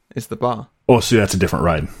the bar? Oh, see, that's a different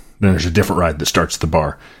ride. Then there's a different ride that starts at the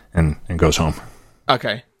bar and goes home.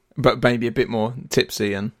 Okay, but maybe a bit more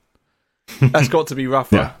tipsy, and that's got to be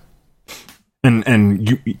rougher. Yeah, and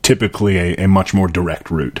you typically a much more direct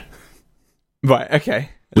route. Right.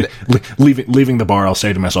 Okay. Leaving the bar, I'll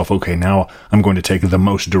say to myself, okay, now I'm going to take the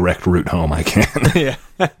most direct route home I can. Yeah.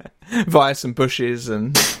 Via some bushes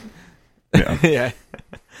and... Yeah.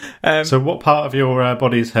 Yeah. So what part of your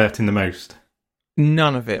body is hurting the most?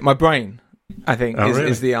 None of it. My brain, I think, really?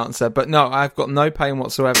 is the answer. But no, I've got no pain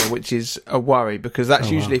whatsoever, which is a worry, because that's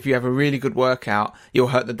usually if you have a really good workout, you'll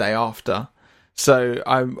hurt the day after. So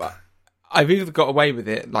I've either got away with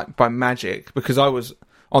it, like, by magic, because I was...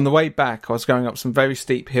 On the way back, I was going up some very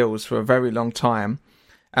steep hills for a very long time,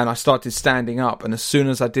 and I started standing up, and as soon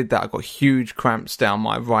as I did that, I got huge cramps down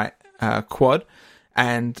my right quad,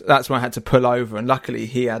 and that's when I had to pull over, and luckily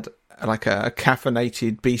he had like a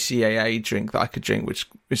caffeinated BCAA drink that I could drink, which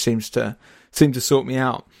seems to sort me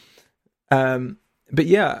out. But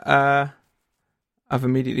yeah, I've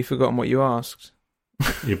immediately forgotten what you asked.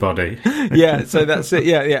 Your body. Yeah, so that's it.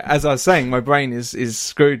 Yeah. As I was saying, my brain is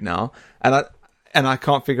screwed now, and I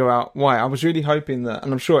can't figure out why. I was really hoping that,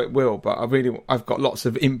 and I'm sure it will, but I've got lots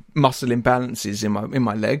of muscle imbalances in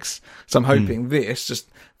my legs, so I'm hoping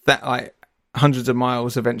that like hundreds of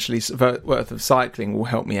miles eventually worth of cycling will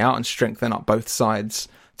help me out and strengthen up both sides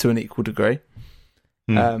to an equal degree.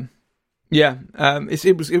 It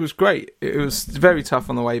was great. It was very tough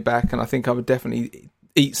on the way back, and I think I would definitely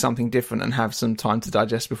eat something different and have some time to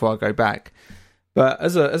digest before I go back. But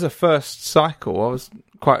as a first cycle, I was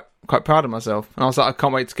quite proud of myself, and I was like, I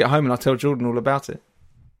can't wait to get home and I'll tell Jordan all about it.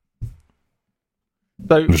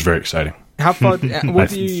 So it was very exciting. How far? What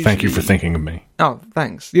do you? Thank you for thinking of me. Oh,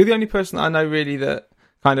 thanks. You're the only person that I know really that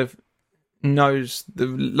kind of knows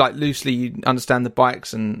loosely. You understand the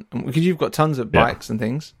bikes, and because you've got tons of bikes and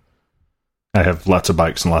things. I have lots of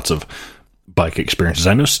bikes and lots of bike experiences.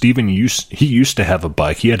 I know Steven used to have a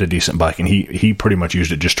bike. He had a decent bike, and he pretty much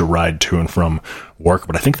used it just to ride to and from work.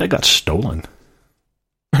 But I think that got stolen.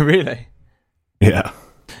 Really? Yeah.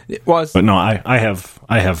 It was. But no, I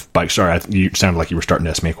have bikes. Sorry, you sounded like you were starting to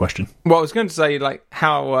ask me a question. Well, I was going to say, like,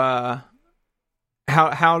 how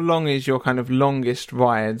long is your kind of longest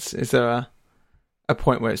rides? Is there a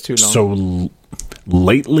point where it's too long? So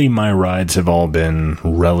lately, my rides have all been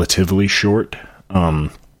relatively short.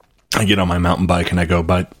 I get on my mountain bike and I go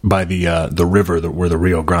by the river where the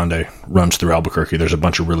Rio Grande runs through Albuquerque. There's a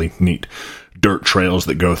bunch of really neat dirt trails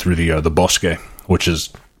that go through the bosque, which is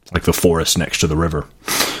like the forest next to the river.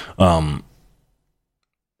 And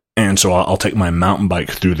so I'll take my mountain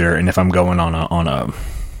bike through there, and if I'm going on a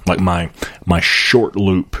like my short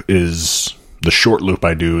loop is the short loop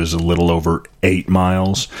I do is a little over 8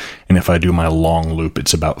 miles, and if I do my long loop,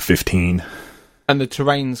 it's about 15. And the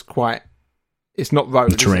terrain's it's not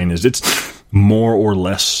road. The terrain it's more or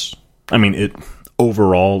less. I mean,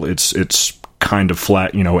 overall it's kind of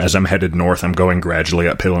flat. You know, as I'm headed north, I'm going gradually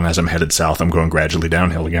uphill, and as I'm headed south, I'm going gradually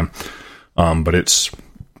downhill again. But it's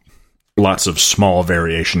lots of small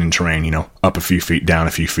variation in terrain. You know, up a few feet, down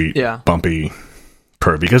a few feet, bumpy,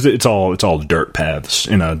 curvy, because it's all dirt paths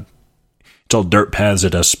it's all dirt paths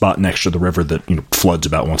at a spot next to the river that floods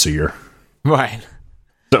about once a year. Right.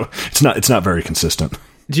 So it's not very consistent.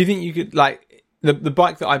 Do you think you could, like, the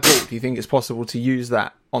bike that I bought, do you think it's possible to use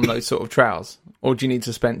that on those sort of trails, or do you need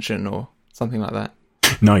suspension or something like that?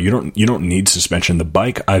 No, you don't need suspension. The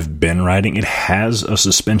bike I've been riding, it has a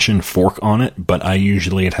suspension fork on it, but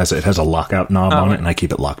it has a lockout knob on it, and I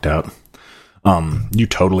keep it locked out. You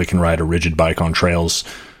totally can ride a rigid bike on trails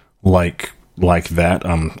like that.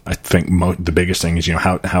 I think the biggest thing is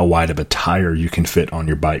how wide of a tire you can fit on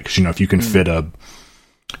your bike. 'Cause, if you can fit a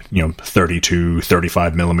 32,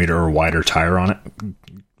 35 millimeter or wider tire on it,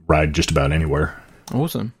 ride just about anywhere.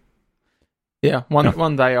 Awesome. Yeah,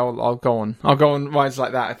 one day I'll go on rides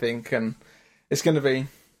like that, I think, and it's going to be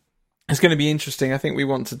interesting. I think we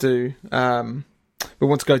want to do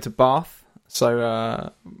go to Bath,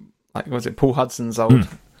 so was it Paul Hudson's old?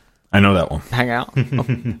 I know that one. Hangout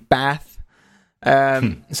of Bath.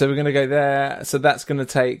 So we're going to go there. So that's going to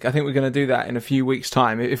take. I think we're going to do that in a few weeks'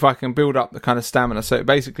 time if I can build up the kind of stamina. So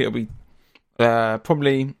basically, it'll be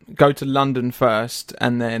probably go to London first,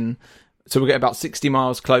 and then. So we'll get about 60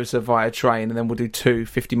 miles closer via train, and then we'll do 2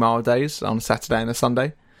 50-mile days on a Saturday and a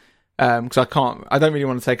Sunday. Because I don't really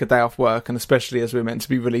want to take a day off work, and especially as we're meant to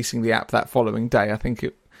be releasing the app that following day, I think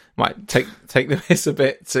it might take the piss a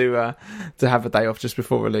bit to have a day off just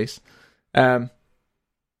before release. So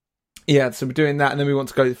we're doing that, and then we want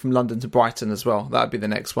to go from London to Brighton as well. That would be the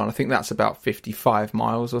next one. I think that's about 55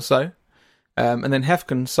 miles or so. And then Hef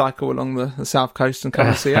can cycle along the south coast and come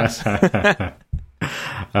and see us.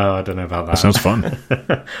 Oh, I don't know about that. That sounds fun.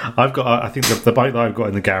 I think the bike that I've got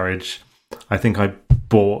in the garage, I think I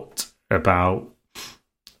bought about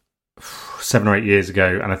 7 or 8 years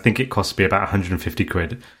ago, and I think it cost me about 150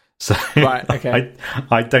 quid. So right, okay.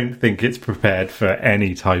 I don't think it's prepared for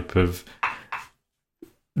any type of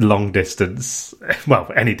long distance.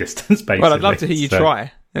 Well, any distance, basically. Well, I'd love to hear you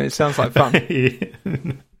try. And it sounds like fun.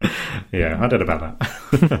 Yeah, I don't know about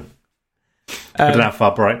that. I don't know how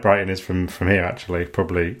far Brighton is from here, actually.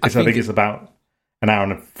 Probably. I think it's about an hour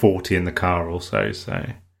and 40 in the car also, so...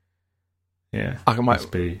 Yeah,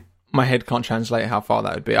 my head can't translate how far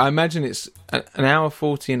that would be. I imagine it's an hour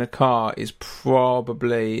 40 in a car is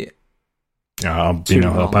probably... I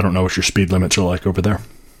don't know what your speed limits are like over there.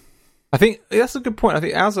 I think that's a good point. I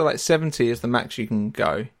think ours are like 70 is the max you can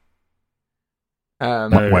go.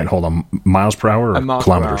 Wait, hold on. Miles per hour or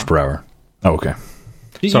kilometers per hour? Oh, okay.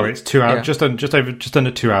 Sorry, it's 2 hours. Yeah. Just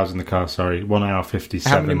under 2 hours in the car. Sorry, 1 hour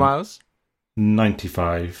 57. How many miles?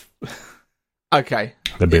 95. Okay,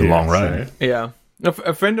 that'd be a long ride. So, yeah,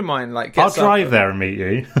 a friend of mine I'll drive there and meet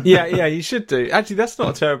you. yeah, you should do. Actually, that's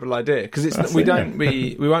not a terrible idea because we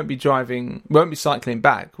won't be driving. We won't be cycling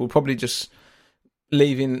back. We'll probably just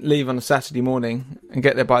leave on a Saturday morning and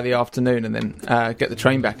get there by the afternoon, and then get the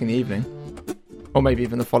train back in the evening. Or maybe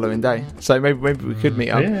even the following day. So maybe we could meet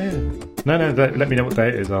up. Yeah. No. Let me know what day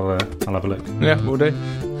it is. I'll have a look. Yeah, we'll do.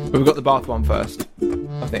 But we've got the Bath one first,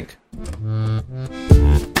 I think.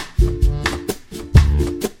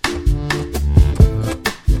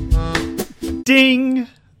 Ding!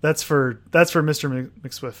 That's for Mr.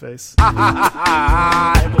 McSwiftface.